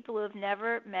these people who have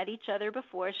never met each other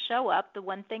before show up. The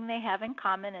one thing they have in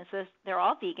common is this, they're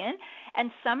all vegan,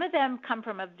 and some of them come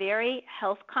from a very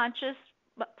health conscious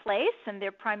place, and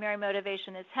their primary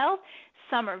motivation is health.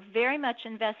 Some are very much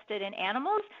invested in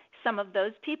animals. Some of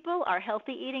those people are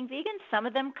healthy eating vegans. Some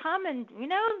of them come and,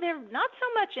 they're not so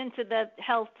much into the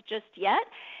health just yet,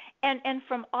 and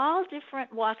from all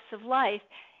different walks of life.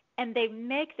 And they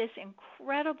make this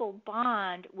incredible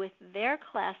bond with their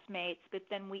classmates, but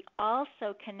then we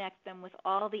also connect them with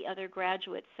all the other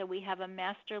graduates. So we have a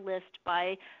master list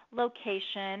by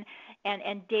location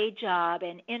and day job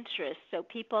and interest, so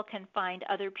people can find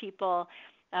other people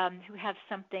who have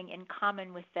something in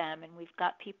common with them. And we've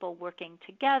got people working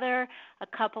together. A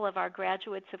couple of our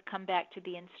graduates have come back to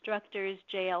be instructors.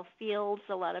 JL Fields,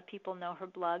 a lot of people know her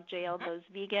blog, JL Goes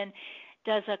Vegan,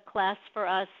 does a class for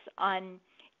us on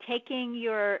taking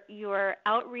your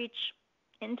outreach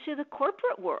into the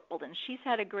corporate world. And she's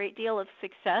had a great deal of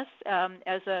success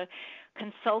as a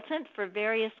consultant for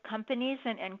various companies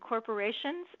and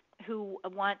corporations who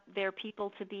want their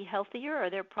people to be healthier or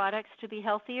their products to be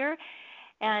healthier.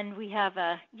 And we have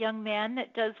a young man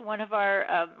that does one of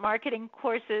our marketing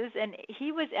courses, and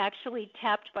he was actually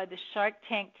tapped by the Shark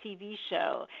Tank TV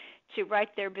show to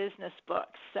write their business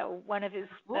books. So one of his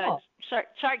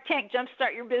Shark Tank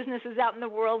Jumpstart Your Business is out in the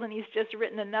world, and he's just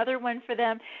written another one for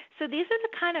them. So these are the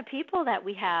kind of people that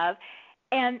we have.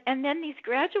 And then these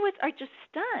graduates are just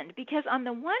stunned because on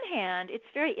the one hand, it's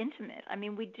very intimate. I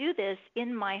mean, we do this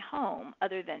in my home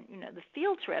other than, the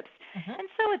field trips. And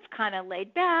so it's kind of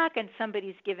laid back, and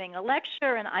somebody's giving a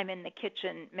lecture and I'm in the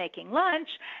kitchen making lunch.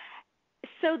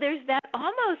 So there's that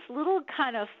almost little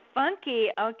kind of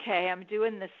funky, okay, I'm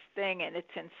doing this thing and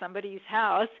it's in somebody's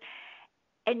house.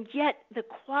 And yet the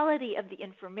quality of the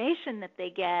information that they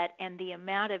get and the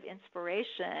amount of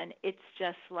inspiration, it's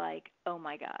just like, oh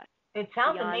my God. It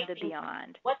sounds beyond amazing. The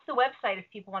beyond. What's the website if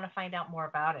people want to find out more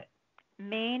about it?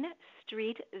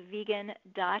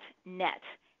 MainStreetVegan.net.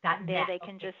 There they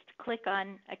can just click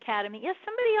on Academy. Yes,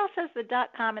 somebody else has the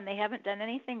 .com and they haven't done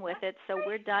anything with it, so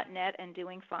we're .net and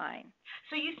doing fine.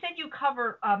 So you said you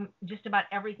cover just about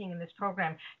everything in this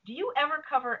program. Do you ever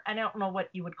cover, I don't know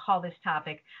what you would call this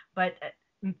topic, but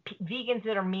vegans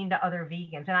that are mean to other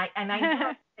vegans? And I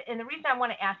know, and the reason I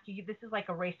want to ask you, this is like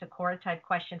a Race to Cora type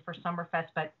question for Summerfest,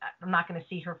 but I'm not going to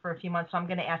see her for a few months, so I'm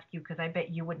going to ask you because I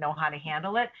bet you would know how to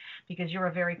handle it because you're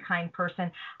a very kind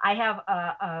person. I have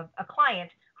a client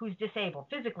who's disabled,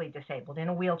 physically disabled, in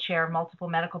a wheelchair, multiple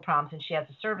medical problems, and she has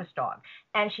a service dog,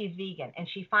 and she's vegan. And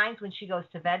she finds when she goes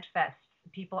to VegFest,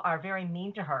 people are very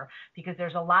mean to her because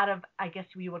there's a lot of, I guess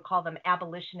we would call them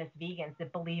abolitionist vegans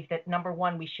that believe that, number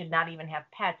one, we should not even have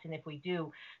pets, and if we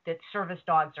do, that service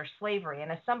dogs are slavery.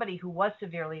 And as somebody who was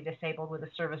severely disabled with a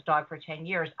service dog for 10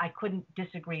 years, I couldn't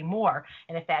disagree more.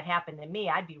 And if that happened to me,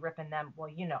 I'd be ripping them.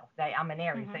 Well, I'm an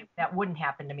Aries. That wouldn't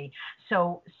happen to me.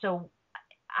 So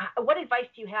what advice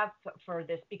do you have for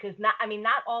this? Because not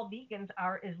all vegans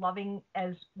are as loving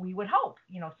as we would hope,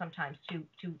 sometimes to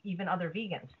even other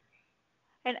vegans.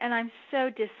 And I'm so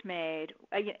dismayed.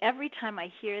 Every time I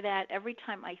hear that, every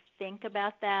time I think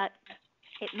about that,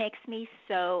 it makes me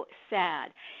so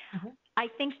sad. I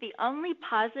think the only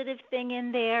positive thing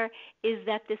in there is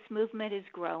that this movement is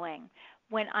growing.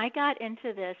 When I got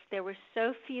into this, there were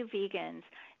so few vegans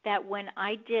that when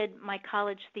I did my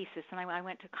college thesis, and I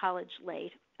went to college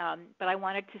late, but I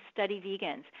wanted to study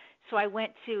vegans, so I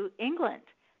went to England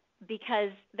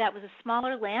because that was a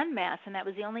smaller landmass, and that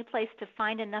was the only place to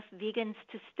find enough vegans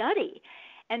to study.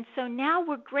 And so now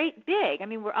we're great big. I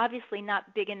mean, we're obviously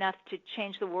not big enough to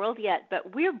change the world yet,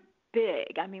 but we're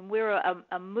big. I mean, we're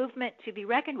a movement to be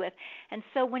reckoned with. And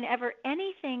so whenever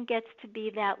anything gets to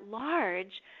be that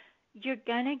large, you're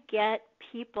going to get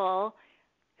people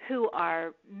who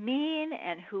are mean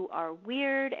and who are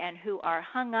weird and who are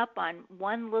hung up on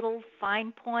one little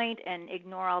fine point and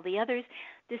ignore all the others.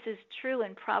 This is true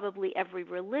in probably every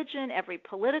religion, every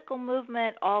political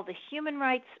movement, all the human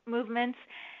rights movements.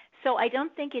 So I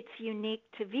don't think it's unique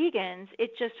to vegans.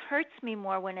 It just hurts me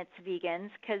more when it's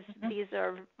vegans because these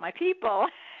are my people,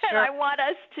 and I want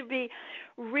us to be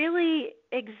really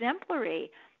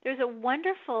exemplary. There's a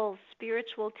wonderful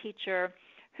spiritual teacher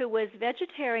who was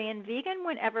vegetarian, vegan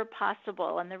whenever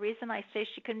possible. And the reason I say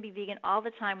she couldn't be vegan all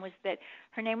the time was that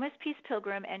her name was Peace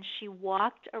Pilgrim, and she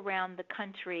walked around the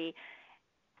country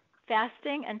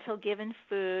fasting until given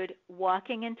food,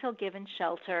 walking until given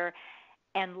shelter,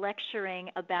 and lecturing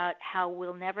about how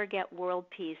we'll never get world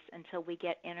peace until we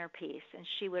get inner peace. And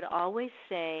she would always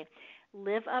say,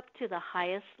 live up to the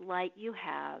highest light you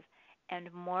have,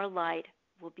 and more light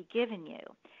will be given you.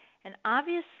 And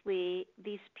obviously,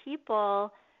 these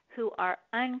people who are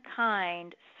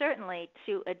unkind, certainly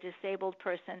to a disabled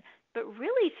person, but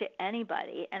really to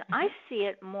anybody, and I see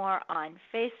it more on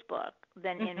Facebook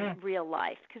than in real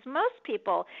life, because most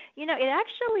people, it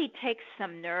actually takes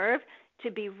some nerve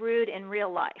to be rude in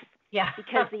real life. Yeah.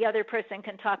 Because the other person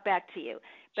can talk back to you.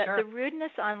 But Sure. the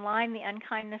rudeness online, the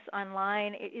unkindness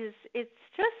online, it's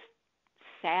just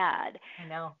sad. I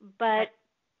know. But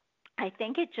I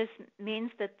think it just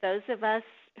means that those of us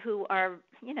who are,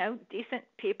 decent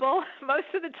people most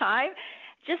of the time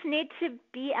just need to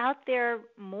be out there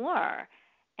more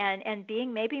and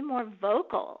being maybe more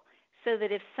vocal, so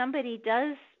that if somebody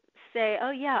does say,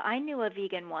 oh, yeah, I knew a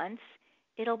vegan once,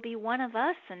 it'll be one of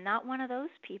us and not one of those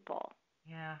people.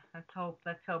 Yeah, let's hope.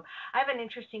 Let's hope. I have an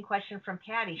interesting question from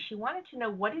Patty. She wanted to know,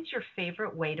 what is your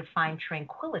favorite way to find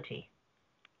tranquility?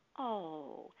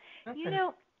 Oh, That's you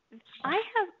know, I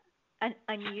have an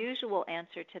unusual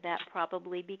answer to that,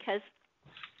 probably because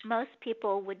most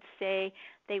people would say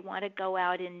they want to go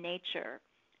out in nature.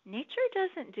 Nature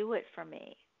doesn't do it for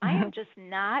me. I am just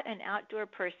not an outdoor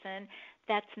person.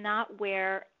 That's not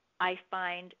where I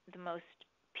find the most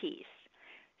peace.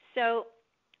 So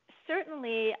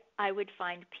certainly I would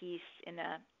find peace in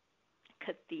a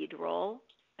cathedral.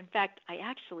 In fact, I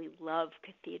actually love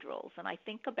cathedrals, and I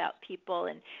think about people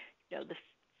in, the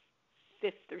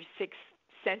 5th or 6th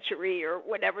century or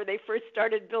whenever they first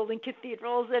started building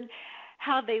cathedrals, and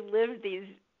how they lived these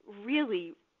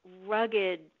really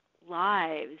rugged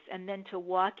lives, and then to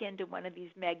walk into one of these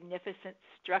magnificent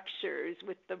structures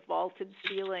with the vaulted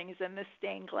ceilings and the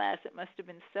stained glass, it must have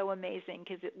been so amazing,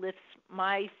 because it lifts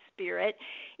my spirit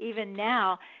even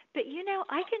now. But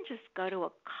I can just go to a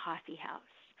coffee house.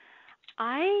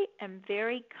 I am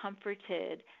very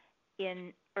comforted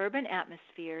in urban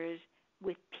atmospheres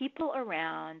with people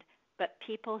around, but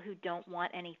people who don't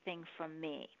want anything from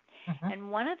me. And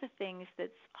one of the things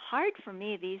that's hard for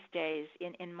me these days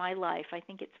in my life, I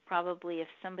think it's probably if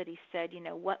somebody said,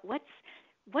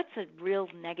 what's a real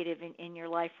negative in your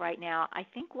life right now, I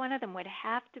think one of them would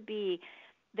have to be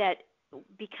that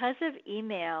because of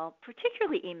email,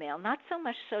 particularly email, not so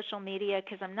much social media,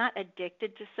 because I'm not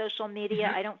addicted to social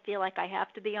media. I don't feel like I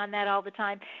have to be on that all the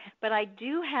time. But I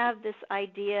do have this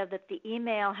idea that the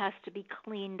email has to be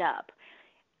cleaned up.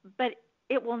 But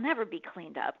it will never be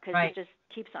cleaned up, because Right. it just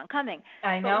keeps on coming.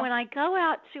 I know. But when I go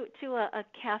out to a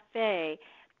cafe,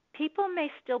 people may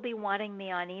still be wanting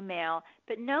me on email,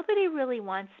 but nobody really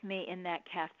wants me in that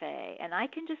cafe. And I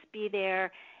can just be there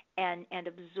and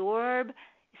absorb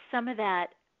some of that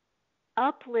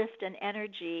uplift and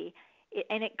energy,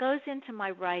 and it goes into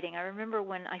my writing. I remember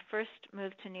when I first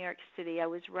moved to New York City, I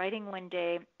was writing one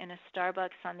day in a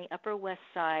Starbucks on the Upper West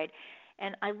Side,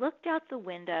 and I looked out the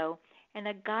window, and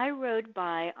a guy rode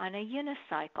by on a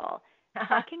unicycle,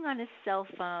 talking on his cell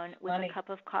phone with Funny. a cup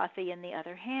of coffee in the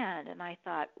other hand. And I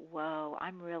thought, whoa,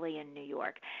 I'm really in New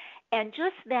York. And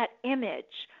just that image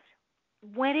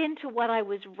went into what I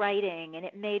was writing, and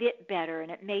it made it better,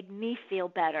 and it made me feel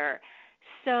better.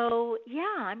 So,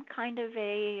 yeah, I'm kind of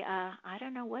a, I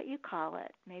don't know what you call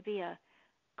it, maybe a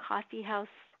coffee house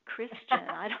Christian.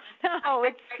 I don't know.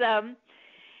 It's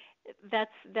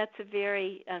that's a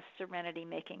very serenity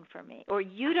making for me. Or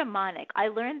eudaimonic. I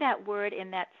learned that word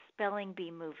in that spelling bee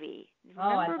movie.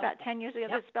 Remember about 10 years ago,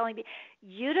 the spelling bee?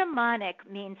 Eudaimonic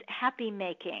means happy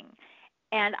making.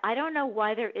 And I don't know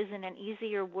why there isn't an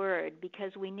easier word,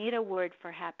 because we need a word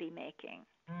for happy making.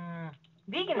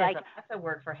 Veganism, that's a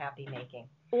word for happy making.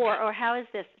 Or how is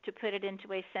this, to put it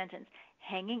into a sentence?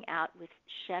 Hanging out with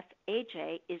Chef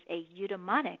AJ is a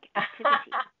eudaimonic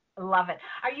activity. Love it.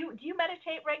 Do you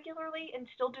meditate regularly and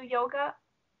still do yoga?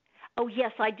 Oh,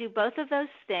 yes, I do both of those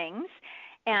things.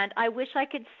 And I wish I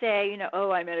could say,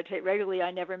 I meditate regularly,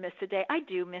 I never miss a day. I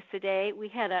do miss a day. We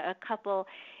had a couple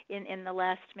in the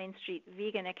last Main Street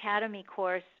Vegan Academy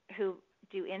course who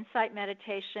do insight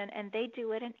meditation, and they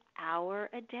do it an hour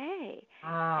a day.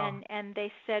 Oh. And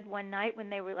they said one night when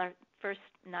they were, our first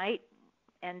night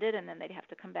ended, and then they'd have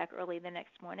to come back early the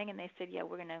next morning, and they said, yeah,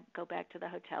 we're going to go back to the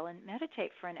hotel and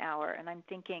meditate for an hour. And I'm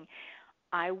thinking,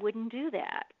 I wouldn't do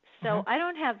that. So I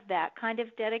don't have that kind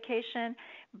of dedication,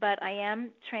 but I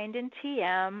am trained in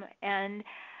TM, and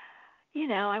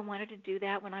I wanted to do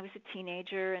that when I was a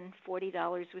teenager, and $40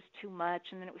 was too much,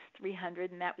 and then it was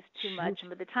 $300, and that was too much. And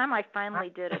by the time I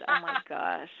finally did it, oh my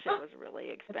gosh, it was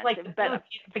really expensive. But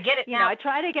forget it now. I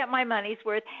try to get my money's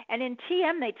worth. And in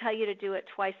TM, they tell you to do it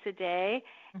twice a day,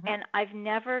 and I've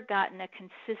never gotten a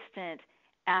consistent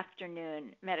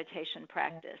afternoon meditation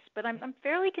practice, but I'm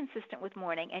fairly consistent with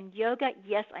morning. And yoga,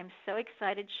 yes, I'm so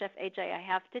excited, Chef AJ. I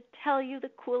have to tell you,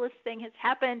 the coolest thing has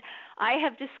happened. I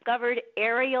have discovered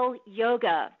aerial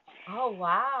yoga. Oh,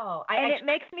 wow. And it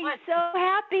makes me so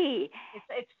happy.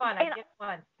 It's fun. I get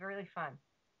fun. It's really fun.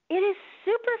 It is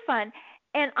super fun.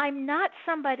 And I'm not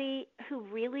somebody who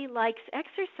really likes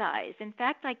exercise. In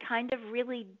fact, I kind of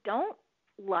really don't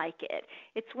like it.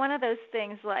 It's one of those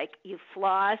things like you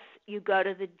floss, you go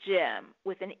to the gym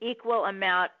with an equal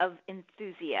amount of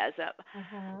enthusiasm.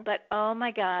 Mm-hmm. But oh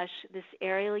my gosh, this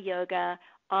aerial yoga,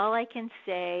 all I can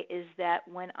say is that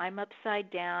when I'm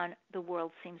upside down, the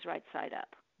world seems right side up.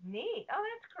 Neat. Oh,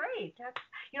 that's great.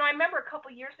 I remember a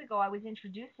couple years ago I was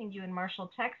introducing you in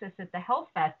Marshall, Texas at the Health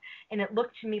Fest, and it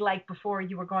looked to me like before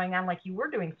you were going on like you were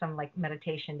doing some like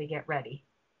meditation to get ready.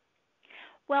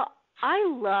 Well, I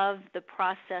love the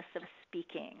process of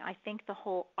speaking. I think the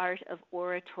whole art of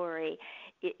oratory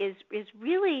is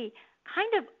really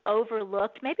kind of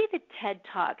overlooked. Maybe the TED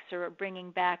Talks are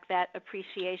bringing back that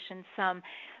appreciation some,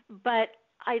 but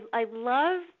I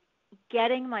love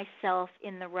getting myself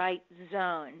in the right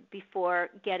zone before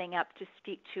getting up to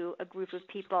speak to a group of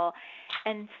people.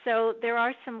 And so there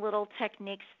are some little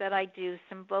techniques that I do,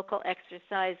 some vocal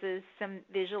exercises, some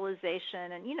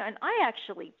visualization, and I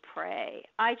actually pray.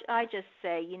 I just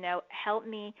say, help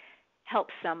me help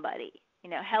somebody.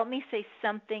 Help me say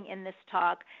something in this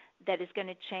talk that is going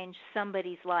to change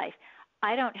somebody's life.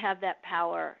 I don't have that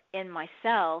power in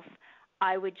myself.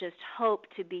 I would just hope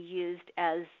to be used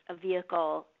as a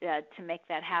vehicle to make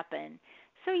that happen.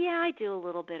 So, yeah, I do a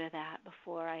little bit of that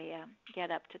before I get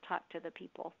up to talk to the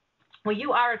people. Well,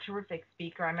 you are a terrific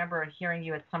speaker. I remember hearing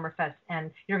you at Summerfest,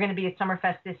 and you're going to be at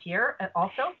Summerfest this year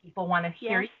also. People want to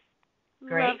hear you.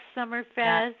 Great. Love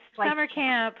Summerfest, summer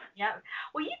camp. Yeah.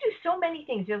 Well, you do so many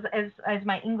things. As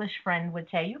my English friend would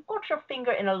say, you've got your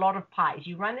finger in a lot of pies.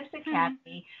 You run this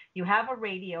academy. You have a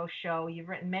radio show. You've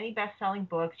written many best-selling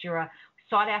books. You're a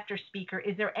sought-after speaker.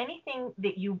 Is there anything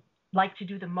that you like to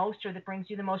do the most or that brings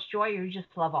you the most joy, or you just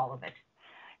love all of it?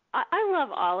 I love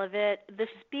all of it. The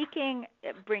speaking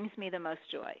brings me the most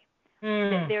joy.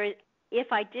 If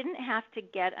I didn't have to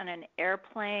get on an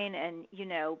airplane and,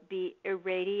 be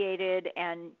irradiated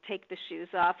and take the shoes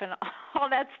off and all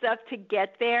that stuff to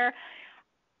get there,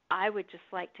 I would just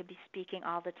like to be speaking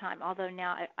all the time. Although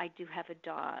now I do have a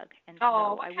dog, and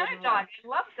so what kind of dog? I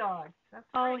love dogs. That's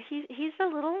great. He's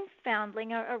a little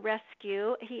foundling, a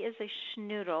rescue. He is a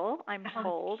schnoodle, I'm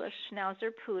told, a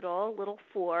schnauzer poodle, little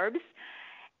Forbes.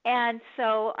 And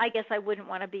so I guess I wouldn't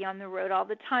want to be on the road all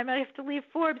the time. I have to leave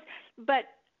Forbes, but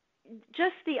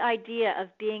just the idea of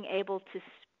being able to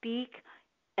speak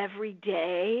every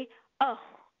day,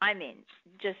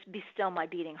 just be still my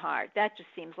beating heart. That just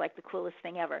seems like the coolest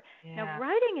thing ever. Yeah. Now,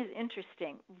 writing is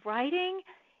interesting. Writing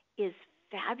is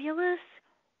fabulous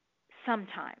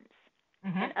sometimes,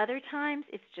 and other times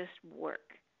it's just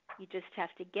work. You just have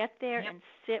to get there and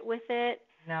sit with it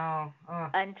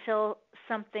until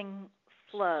something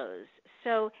flows.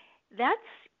 So that's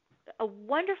a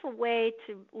wonderful way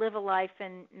to live a life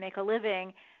and make a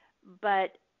living,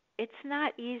 but it's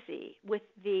not easy. With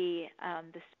the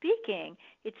speaking,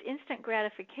 it's instant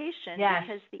gratification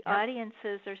because the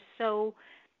audiences are so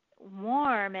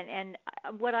warm. And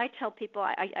what I tell people,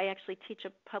 I actually teach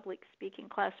a public speaking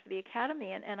class for the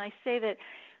Academy, and I say that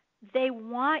they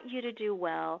want you to do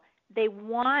well. They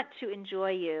want to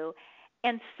enjoy you.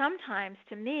 And sometimes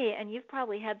to me, and you've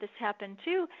probably had this happen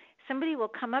too, somebody will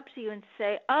come up to you and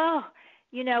say,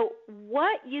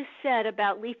 what you said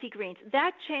about leafy greens,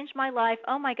 that changed my life.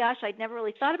 Oh, my gosh, I'd never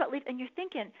really thought about leaf. And you're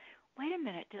thinking, wait a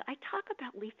minute, did I talk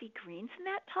about leafy greens in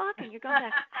that talk? And you're going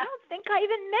back, I don't think I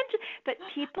even mentioned. But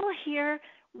people hear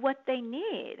what they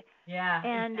need. Yeah,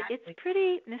 and it's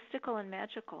pretty mystical and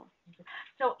magical.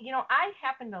 So,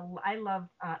 I love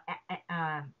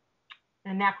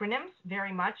and acronyms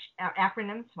very much.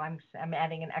 Acronyms, so I'm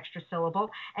adding an extra syllable.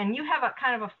 And you have a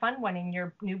kind of a fun one in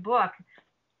your new book,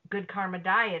 Good Karma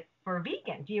Diet for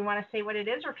Vegan. Do you want to say what it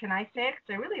is, or can I say it?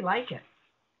 Because I really like it.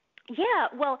 Yeah,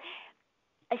 well,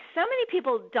 so many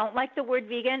people don't like the word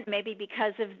vegan, maybe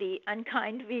because of the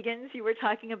unkind vegans you were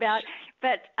talking about.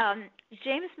 But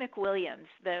James McWilliams,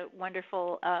 the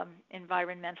wonderful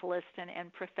environmentalist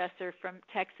and professor from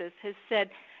Texas, has said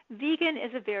vegan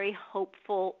is a very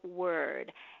hopeful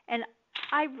word. And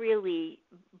I really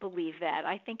believe that.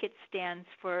 I think it stands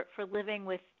for living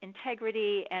with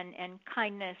integrity and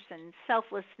kindness and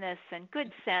selflessness and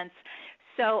good sense.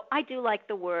 So I do like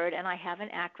the word, and I have an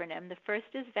acronym. The first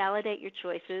is validate your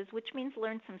choices, which means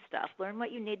learn some stuff. Learn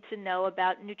what you need to know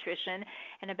about nutrition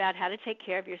and about how to take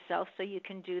care of yourself so you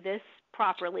can do this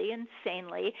properly and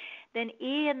sanely. Then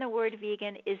E in the word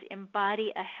vegan is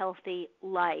embody a healthy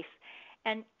life.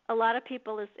 And a lot of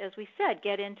people, as we said,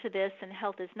 get into this, and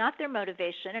health is not their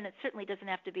motivation, and it certainly doesn't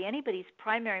have to be anybody's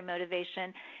primary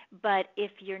motivation. But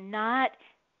if you're not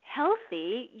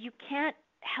healthy, you can't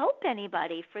help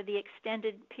anybody for the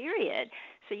extended period.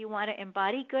 So you want to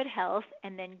embody good health.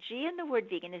 And then G in the word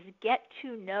vegan is get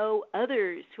to know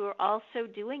others who are also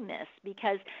doing this,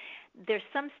 because there's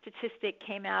some statistic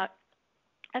came out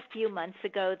a few months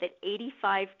ago that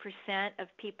 85% of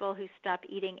people who stop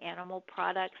eating animal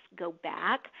products go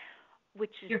back,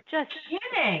 which is You're just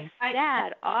kidding. a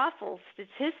sad, awful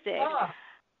statistic. Oh.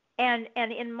 And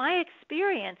in my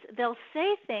experience, they'll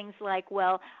say things like,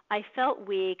 well, I felt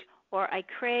weak, or I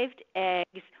craved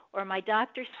eggs, or my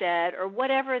doctor said, or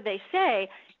whatever they say.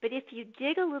 But if you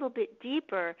dig a little bit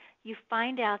deeper, you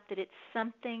find out that it's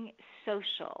something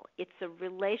social. It's a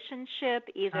relationship.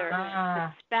 Either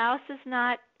the spouse is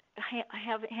not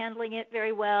handling it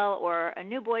very well, or a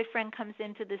new boyfriend comes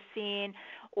into the scene,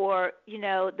 or,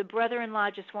 the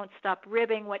brother-in-law just won't stop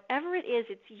ribbing. Whatever it is,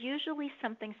 it's usually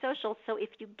something social. So if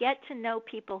you get to know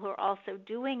people who are also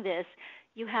doing this,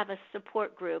 you have a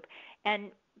support group.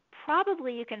 And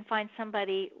probably you can find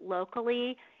somebody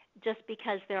locally, just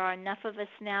because there are enough of us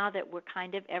now that we're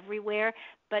kind of everywhere,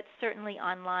 but certainly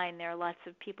online there are lots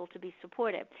of people to be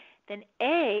supportive. Then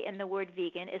A in the word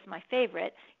vegan is my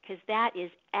favorite, because that is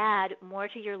add more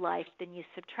to your life than you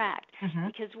subtract. Mm-hmm.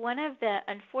 Because one of the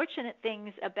unfortunate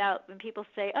things about when people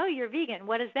say, oh, you're vegan,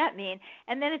 what does that mean?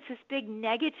 And then it's this big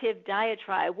negative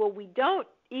diatribe, well, we don't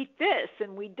eat this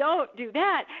and we don't do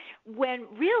that, when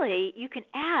really you can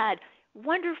add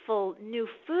wonderful new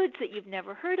foods that you've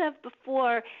never heard of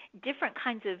before, different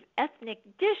kinds of ethnic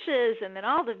dishes, and then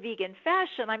all the vegan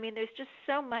fashion. I mean, there's just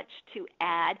so much to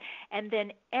add. And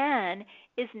then N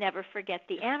is never forget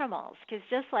the animals, because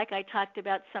just like I talked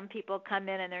about, some people come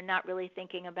in and they're not really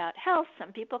thinking about health.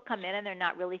 Some people come in and they're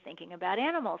not really thinking about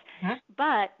animals. Mm-hmm.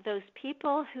 But those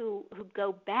people who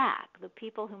go back, the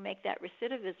people who make that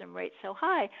recidivism rate so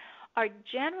high, are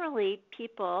generally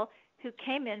people who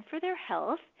came in for their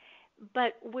health.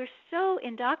 But we're so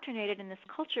indoctrinated in this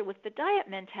culture with the diet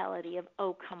mentality of,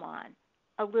 oh, come on,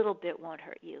 a little bit won't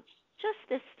hurt you. Just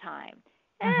this time.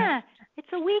 It's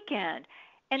a weekend.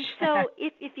 And so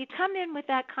if you come in with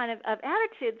that kind of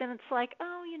attitude, then it's like,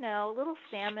 oh, a little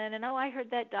salmon, and oh, I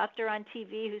heard that doctor on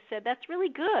TV who said that's really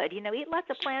good. Eat lots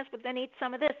of plants, but then eat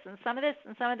some of this and some of this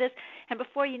and some of this. And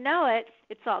before you know it,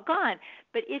 it's all gone.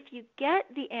 But if you get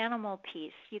the animal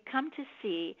piece, you come to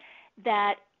see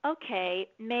that, okay,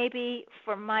 maybe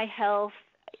for my health,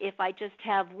 if I just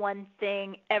have one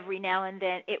thing every now and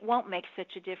then, it won't make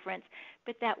such a difference.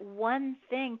 But that one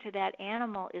thing to that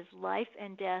animal is life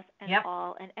and death and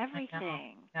all and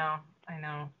everything. I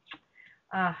know.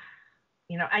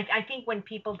 I think when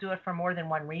people do it for more than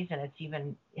one reason, it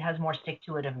has more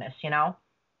stick-to-itiveness,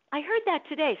 I heard that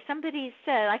today. Somebody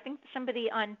said, I think somebody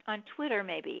on Twitter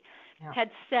maybe, had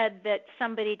said that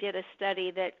somebody did a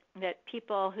study that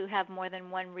people who have more than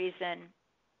one reason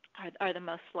are the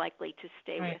most likely to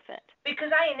stay with it. Because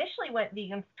I initially went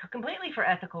vegan completely for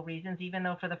ethical reasons, even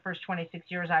though for the first 26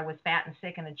 years I was fat and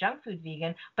sick and a junk food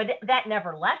vegan. But that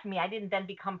never left me. I didn't then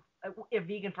become a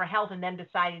vegan for health and then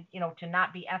decided, to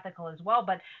not be ethical as well.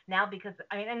 But now because,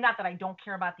 and not that I don't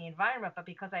care about the environment, but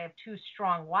because I have two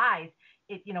strong whys,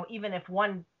 even if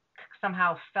one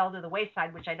somehow fell to the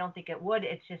wayside, which I don't think it would,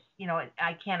 it's just,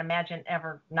 I can't imagine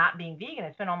ever not being vegan.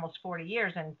 It's been almost 40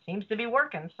 years and seems to be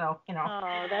working. So,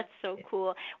 Oh, that's so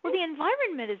cool. Well, the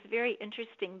environment is very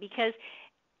interesting, because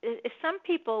some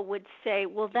people would say,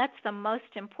 well, that's the most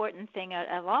important thing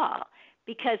of all,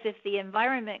 because if the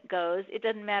environment goes, it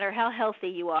doesn't matter how healthy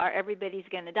you are, everybody's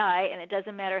going to die, and it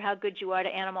doesn't matter how good you are to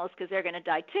animals, because they're going to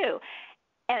die too.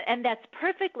 And that's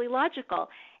perfectly logical.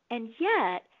 And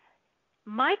yet,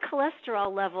 my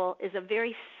cholesterol level is a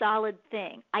very solid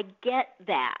thing. I get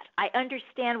that. I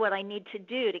understand what I need to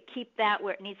do to keep that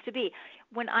where it needs to be.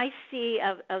 When I see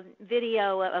a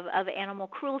video of animal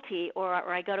cruelty, or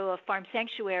I go to a farm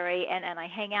sanctuary and I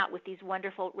hang out with these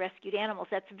wonderful rescued animals,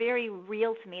 that's very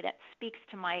real to me. That speaks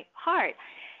to my heart.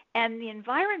 And the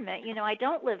environment, I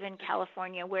don't live in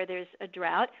California where there's a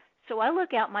drought, so I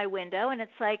look out my window and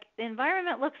it's like the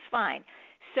environment looks fine.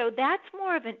 So that's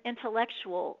more of an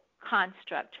intellectual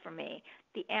construct for me.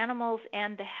 The animals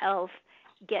and the health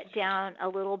get down a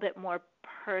little bit more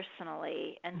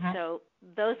personally. And Mm-hmm. so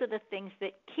those are the things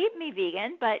that keep me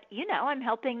vegan, but, I'm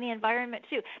helping the environment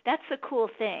too. That's the cool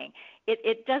thing.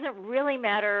 It doesn't really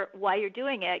matter why you're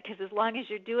doing it, because as long as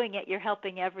you're doing it, you're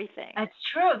helping everything. That's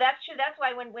true. That's true. That's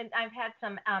why when I've had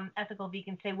some ethical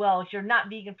vegans say, well, if you're not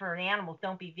vegan for the animals,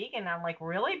 don't be vegan. And I'm like,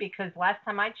 really? Because last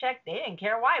time I checked, they didn't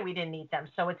care why we didn't eat them.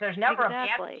 So there's never a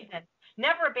bad reason.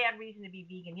 Never a bad reason to be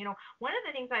vegan. One of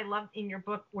the things I loved in your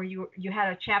book, where you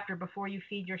had a chapter, before you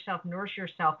feed yourself, nourish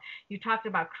yourself, you talked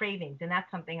about cravings, and that's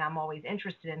something I'm always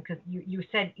interested in, because you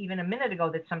said even a minute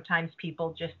ago that sometimes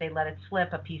people they let it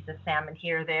slip, a piece of salmon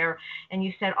here, there, and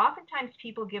you said oftentimes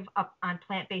people give up on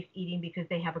plant-based eating because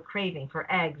they have a craving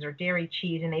for eggs or dairy,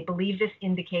 cheese, and they believe this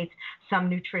indicates some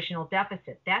nutritional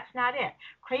deficit. That's not it.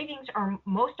 Cravings are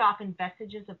most often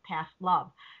vestiges of past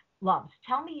loves.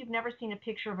 Tell me you've never seen a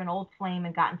picture of an old flame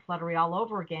and gotten fluttery all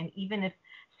over again, even if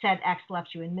said X left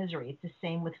you in misery. It's the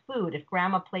same with food. If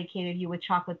grandma placated you with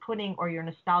chocolate pudding, or your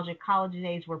nostalgic college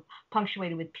days were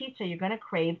punctuated with pizza, you're going to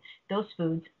crave those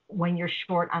foods when you're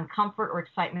short on comfort or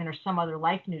excitement or some other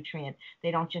life nutrient.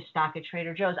 They don't just stock at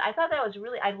Trader Joe's. I thought that was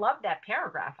I love that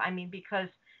paragraph. I mean, because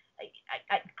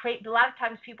a lot of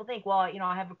times people think, well,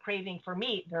 I have a craving for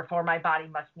meat, therefore my body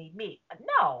must need meat.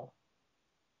 No.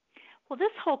 Well,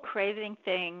 this whole craving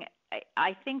thing,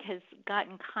 I think, has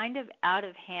gotten kind of out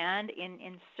of hand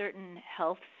in certain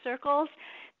health circles,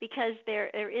 because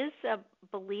there is a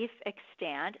belief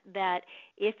extant that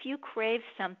if you crave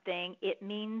something, it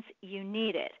means you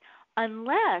need it,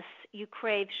 unless you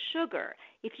crave sugar.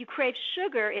 If you crave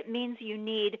sugar, it means you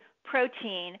need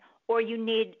protein or you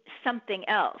need something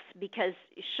else, because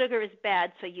sugar is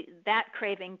bad, so that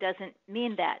craving doesn't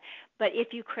mean that. But if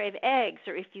you crave eggs,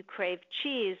 or if you crave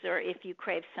cheese, or if you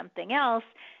crave something else,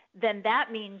 then that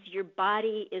means your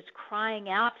body is crying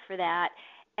out for that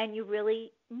and you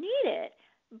really need it.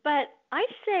 But I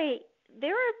say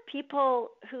there are people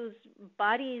whose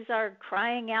bodies are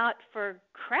crying out for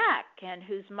crack, and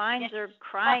whose minds are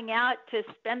crying out to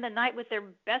spend the night with their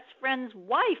best friend's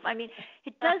wife. I mean,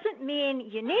 it doesn't mean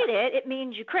you need it. It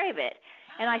means you crave it.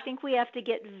 And I think we have to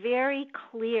get very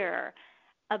clear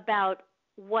about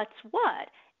what's what.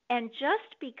 And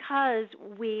just because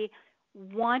we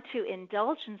want to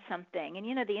indulge in something,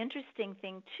 and the interesting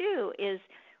thing too is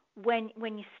when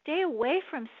you stay away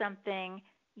from something,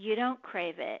 you don't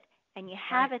crave it, and you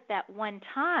have it that one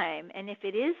time. And if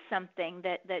it is something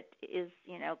that is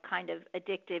kind of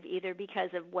addictive, either because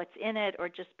of what's in it, or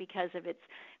just because of its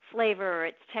flavor or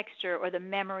its texture or the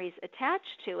memories attached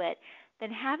to it, then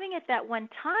having it that one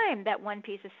time, that one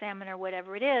piece of salmon or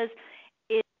whatever it is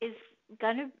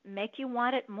going to make you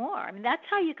want it more. I mean, that's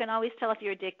how you can always tell if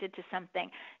you're addicted to something.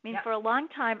 I mean, for a long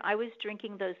time, I was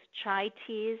drinking those chai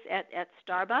teas at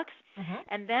Starbucks,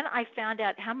 and then I found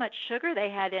out how much sugar they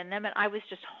had in them, and I was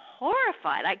just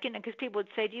horrified. Because people would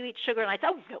say, "Do you eat sugar?" And I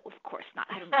thought, "Oh, no, of course not.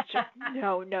 I don't eat sugar."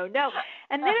 No.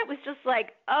 And then it was just like,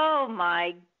 oh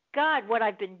my God, what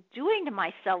I've been doing to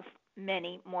myself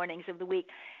many mornings of the week.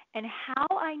 And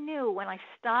how I knew when I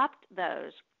stopped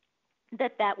those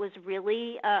that was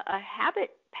really a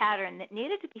habit pattern that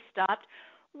needed to be stopped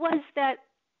was that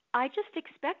I just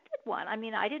expected one. I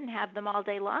mean, I didn't have them all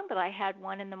day long, but I had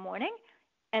one in the morning,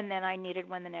 and then I needed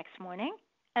one the next morning,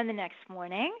 and the next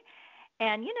morning.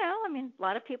 And, I mean, a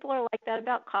lot of people are like that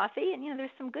about coffee, and,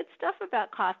 there's some good stuff about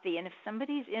coffee. And if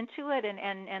somebody's into it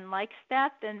and likes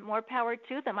that, then more power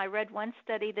to them. I read one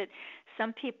study that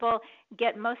some people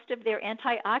get most of their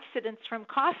antioxidants from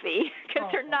coffee because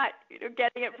they're not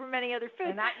getting it from any other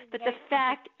food. But the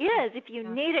fact is, if you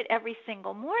need it every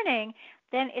single morning,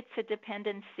 then it's a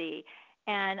dependency.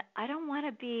 And I don't want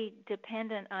to be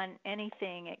dependent on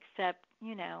anything except,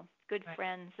 good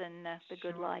friends and the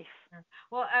good life.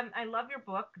 Well, I love your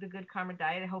book, The Good Karma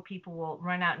Diet. I hope people will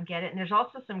run out and get it. And there's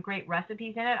also some great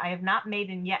recipes in it. I have not made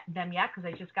them yet because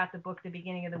I just got the book at the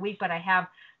beginning of the week, but I have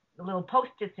little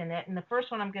Post-its in it. And the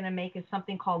first one I'm going to make is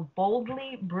something called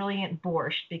Boldly Brilliant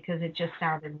Borscht, because it just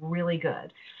sounded really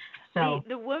good. So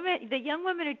the young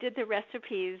woman who did the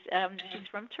recipes, she's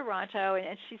from Toronto,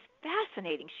 and she's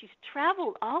fascinating. She's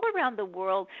traveled all around the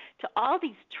world to all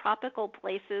these tropical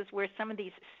places where some of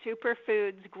these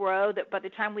superfoods grow that by the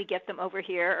time we get them over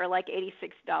here are like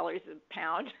 $86 a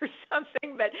pound or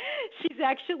something. But she's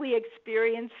actually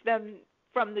experienced them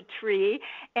from the tree,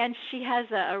 and she has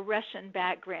a Russian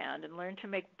background and learned to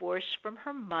make borscht from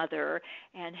her mother,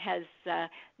 and has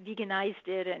veganized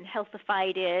it and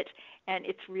healthified it, and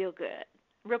it's real good.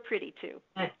 Real pretty too.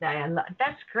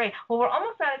 That's great. Well, we're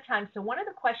almost out of time. So one of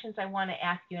the questions I want to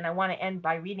ask you, and I want to end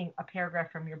by reading a paragraph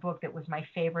from your book that was my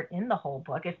favorite in the whole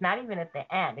book. It's not even at the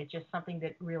end. It's just something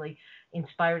that really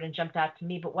inspired and jumped out to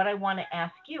me. But what I want to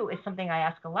ask you is something I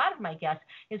ask a lot of my guests,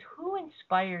 is who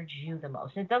inspired you the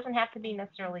most? And it doesn't have to be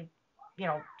necessarily,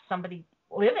 somebody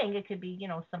living. It could be,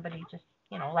 somebody just,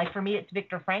 like for me, it's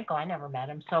Viktor Frankl. I never met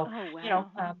him. So, Oh,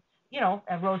 wow.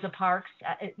 Rosa Parks,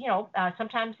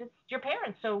 sometimes it's your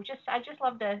parents. So I just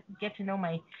love to get to know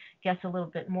my guests a little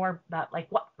bit more about like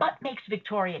what makes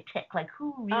Victoria tick, like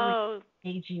who really Oh,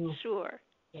 made you. sure.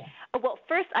 Yeah. Well,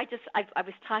 first, I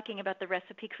was talking about the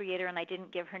recipe creator, and I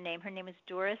didn't give her name. Her name is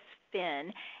Doris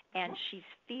Finn, and she's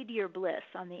Feed Your Bliss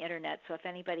on the internet. So if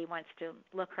anybody wants to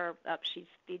look her up, she's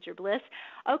Feed Your Bliss.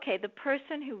 Okay, the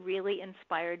person who really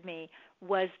inspired me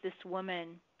was this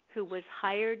woman who was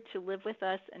hired to live with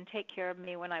us and take care of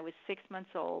me when I was 6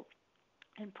 months old.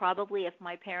 And probably if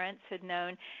my parents had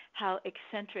known how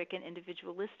eccentric and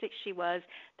individualistic she was,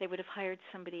 they would have hired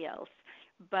somebody else.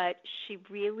 But she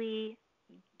really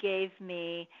gave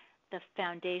me the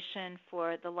foundation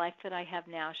for the life that I have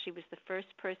now. She was the first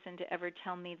person to ever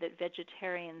tell me that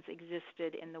vegetarians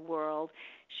existed in the world.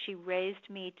 She raised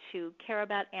me to care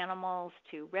about animals,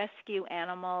 to rescue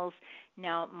animals.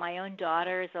 Now, my own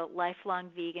daughter is a lifelong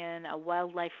vegan, a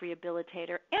wildlife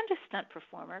rehabilitator, and a stunt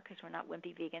performer, because we're not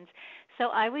wimpy vegans. So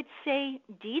I would say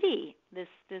Dee Dee,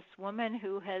 this woman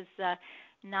who has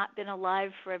not been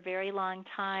alive for a very long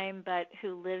time, but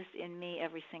who lives in me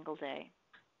every single day.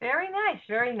 Very nice,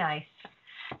 very nice.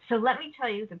 So let me tell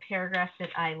you the paragraph that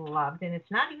I loved, and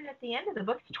it's not even at the end of the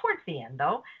book. It's towards the end,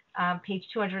 though, page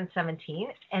 217,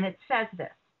 and it says this.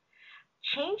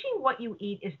 Changing what you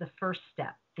eat is the first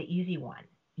step, the easy one.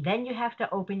 Then you have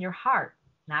to open your heart,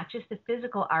 not just the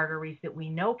physical arteries that we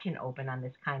know can open on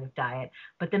this kind of diet,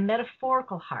 but the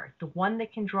metaphorical heart, the one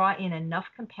that can draw in enough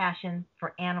compassion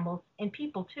for animals and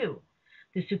people too.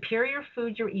 The superior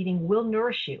food you're eating will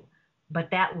nourish you, but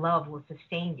that love will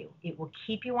sustain you. It will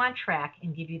keep you on track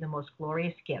and give you the most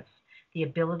glorious gifts, the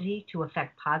ability to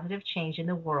affect positive change in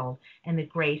the world, and the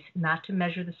grace not to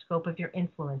measure the scope of your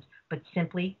influence, but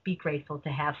simply be grateful to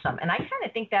have some. And I kind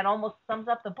of think that almost sums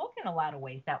up the book in a lot of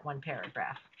ways, that one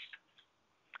paragraph.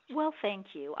 Well, thank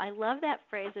you. I love that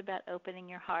phrase about opening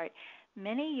your heart.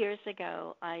 Many years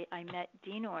ago, I met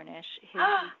Dean Ornish. His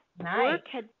Nice. work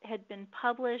had been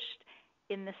published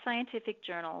in the scientific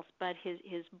journals, but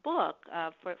his book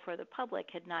for the public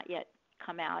had not yet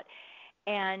come out.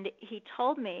 And he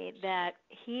told me that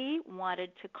he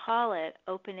wanted to call it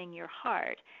Opening Your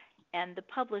Heart. And the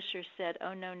publisher said,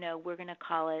 oh, no, we're going to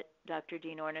call it Dr.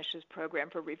 Dean Ornish's Program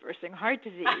for Reversing Heart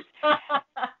Disease.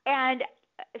 And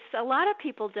so a lot of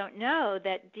people don't know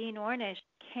that Dean Ornish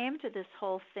came to this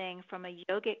whole thing from a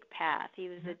yogic path. He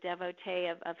was a devotee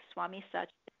of Swami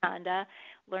Satchidananda,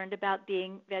 learned about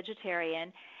being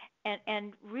vegetarian,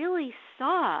 and really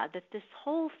saw that this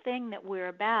whole thing that we're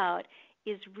about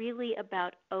is really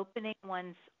about opening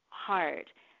one's heart,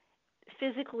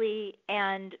 physically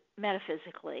and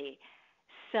metaphysically.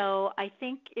 So I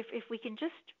think if we can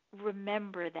just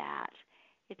remember that,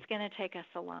 it's going to take us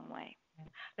a long way.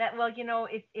 Well,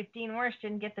 if Dean Ornish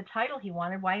didn't get the title he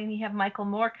wanted, why didn't he have Michael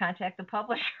Moore contact the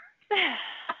publisher?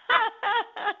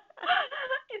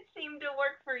 It seemed to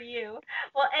work for you.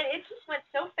 Well, and it just went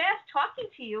so fast talking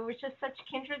to you. We're just such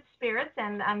kindred spirits,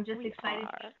 and I'm just excited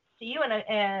to see you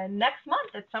next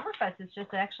month at Summerfest. It's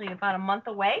just actually about a month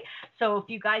away. So if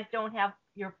you guys don't have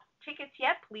your tickets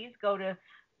yet, please go to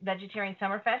Vegetarian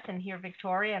Summerfest and hear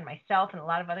Victoria and myself and a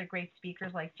lot of other great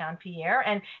speakers like John Pierre.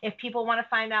 And if people want to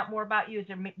find out more about you, is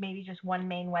there maybe just one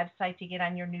main website to get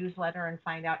on your newsletter and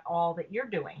find out all that you're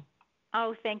doing?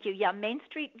 Oh, thank you. Yeah,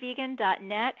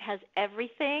 MainStreetVegan.net has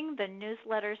everything. The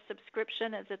newsletter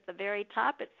subscription is at the very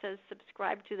top. It says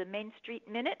subscribe to the Main Street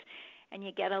Minute, and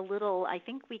you get a little, I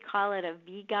think we call it a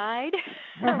V-guide,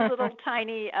 a little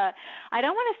tiny, I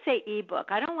don't want to say e-book.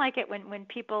 I don't like it when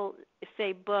people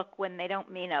say book when they don't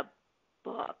mean a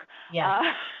book. Yeah.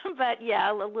 But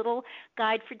yeah, a little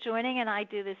guide for joining, and I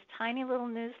do this tiny little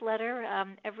newsletter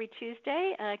every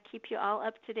Tuesday, keep you all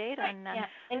up to date on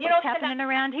what's happening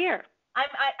around here.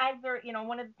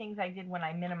 One of the things I did when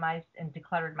I minimized and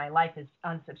decluttered my life is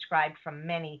unsubscribed from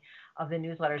many of the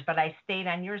newsletters, but I stayed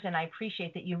on yours, and I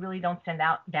appreciate that you really don't send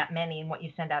out that many, and what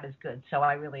you send out is good. So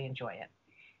I really enjoy it.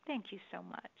 Thank you so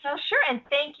much. Oh, sure, and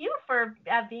thank you for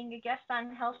being a guest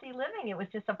on Healthy Living. It was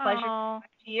just a pleasure to talk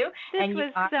to you. This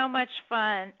was so much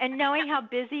fun. And knowing how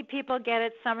busy people get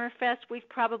at Summerfest, we've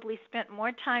probably spent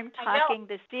more time talking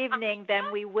this evening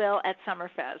than we will at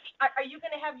Summerfest. Are you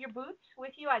going to have your boots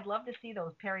with you? I'd love to see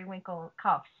those periwinkle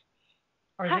cuffs.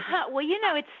 Or is it? Well,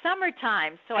 it's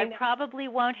summertime, so I probably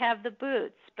won't have the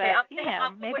boots, Okay,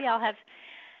 but maybe I'll have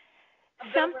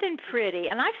something pretty.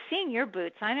 And I've seen your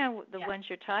boots. I know the ones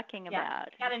you're talking about.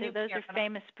 So those are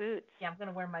famous boots. Yeah, I'm going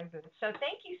to wear my boots. So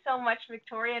thank you so much,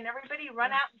 Victoria. And everybody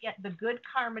run out and get The Good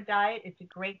Karma Diet. It's a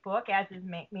great book, as is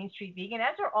Main Street Vegan,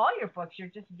 as are all your books. You're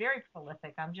just very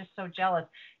prolific. I'm just so jealous.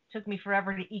 It took me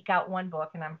forever to eke out one book,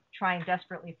 and I'm trying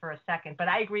desperately for a second. But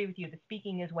I agree with you. The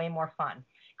speaking is way more fun.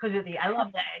 Because I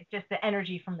love just the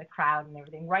energy from the crowd and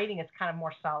everything. Writing is kind of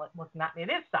more solid. Well, it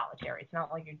is solitary. It's not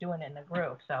like you're doing it in a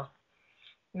group. So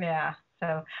yeah.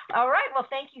 So, all right. Well,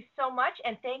 thank you so much.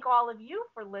 And thank all of you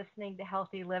for listening to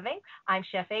Healthy Living. I'm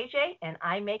Chef AJ, and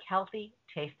I make healthy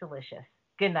taste delicious.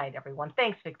 Good night, everyone.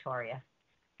 Thanks, Victoria.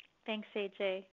 Thanks, AJ.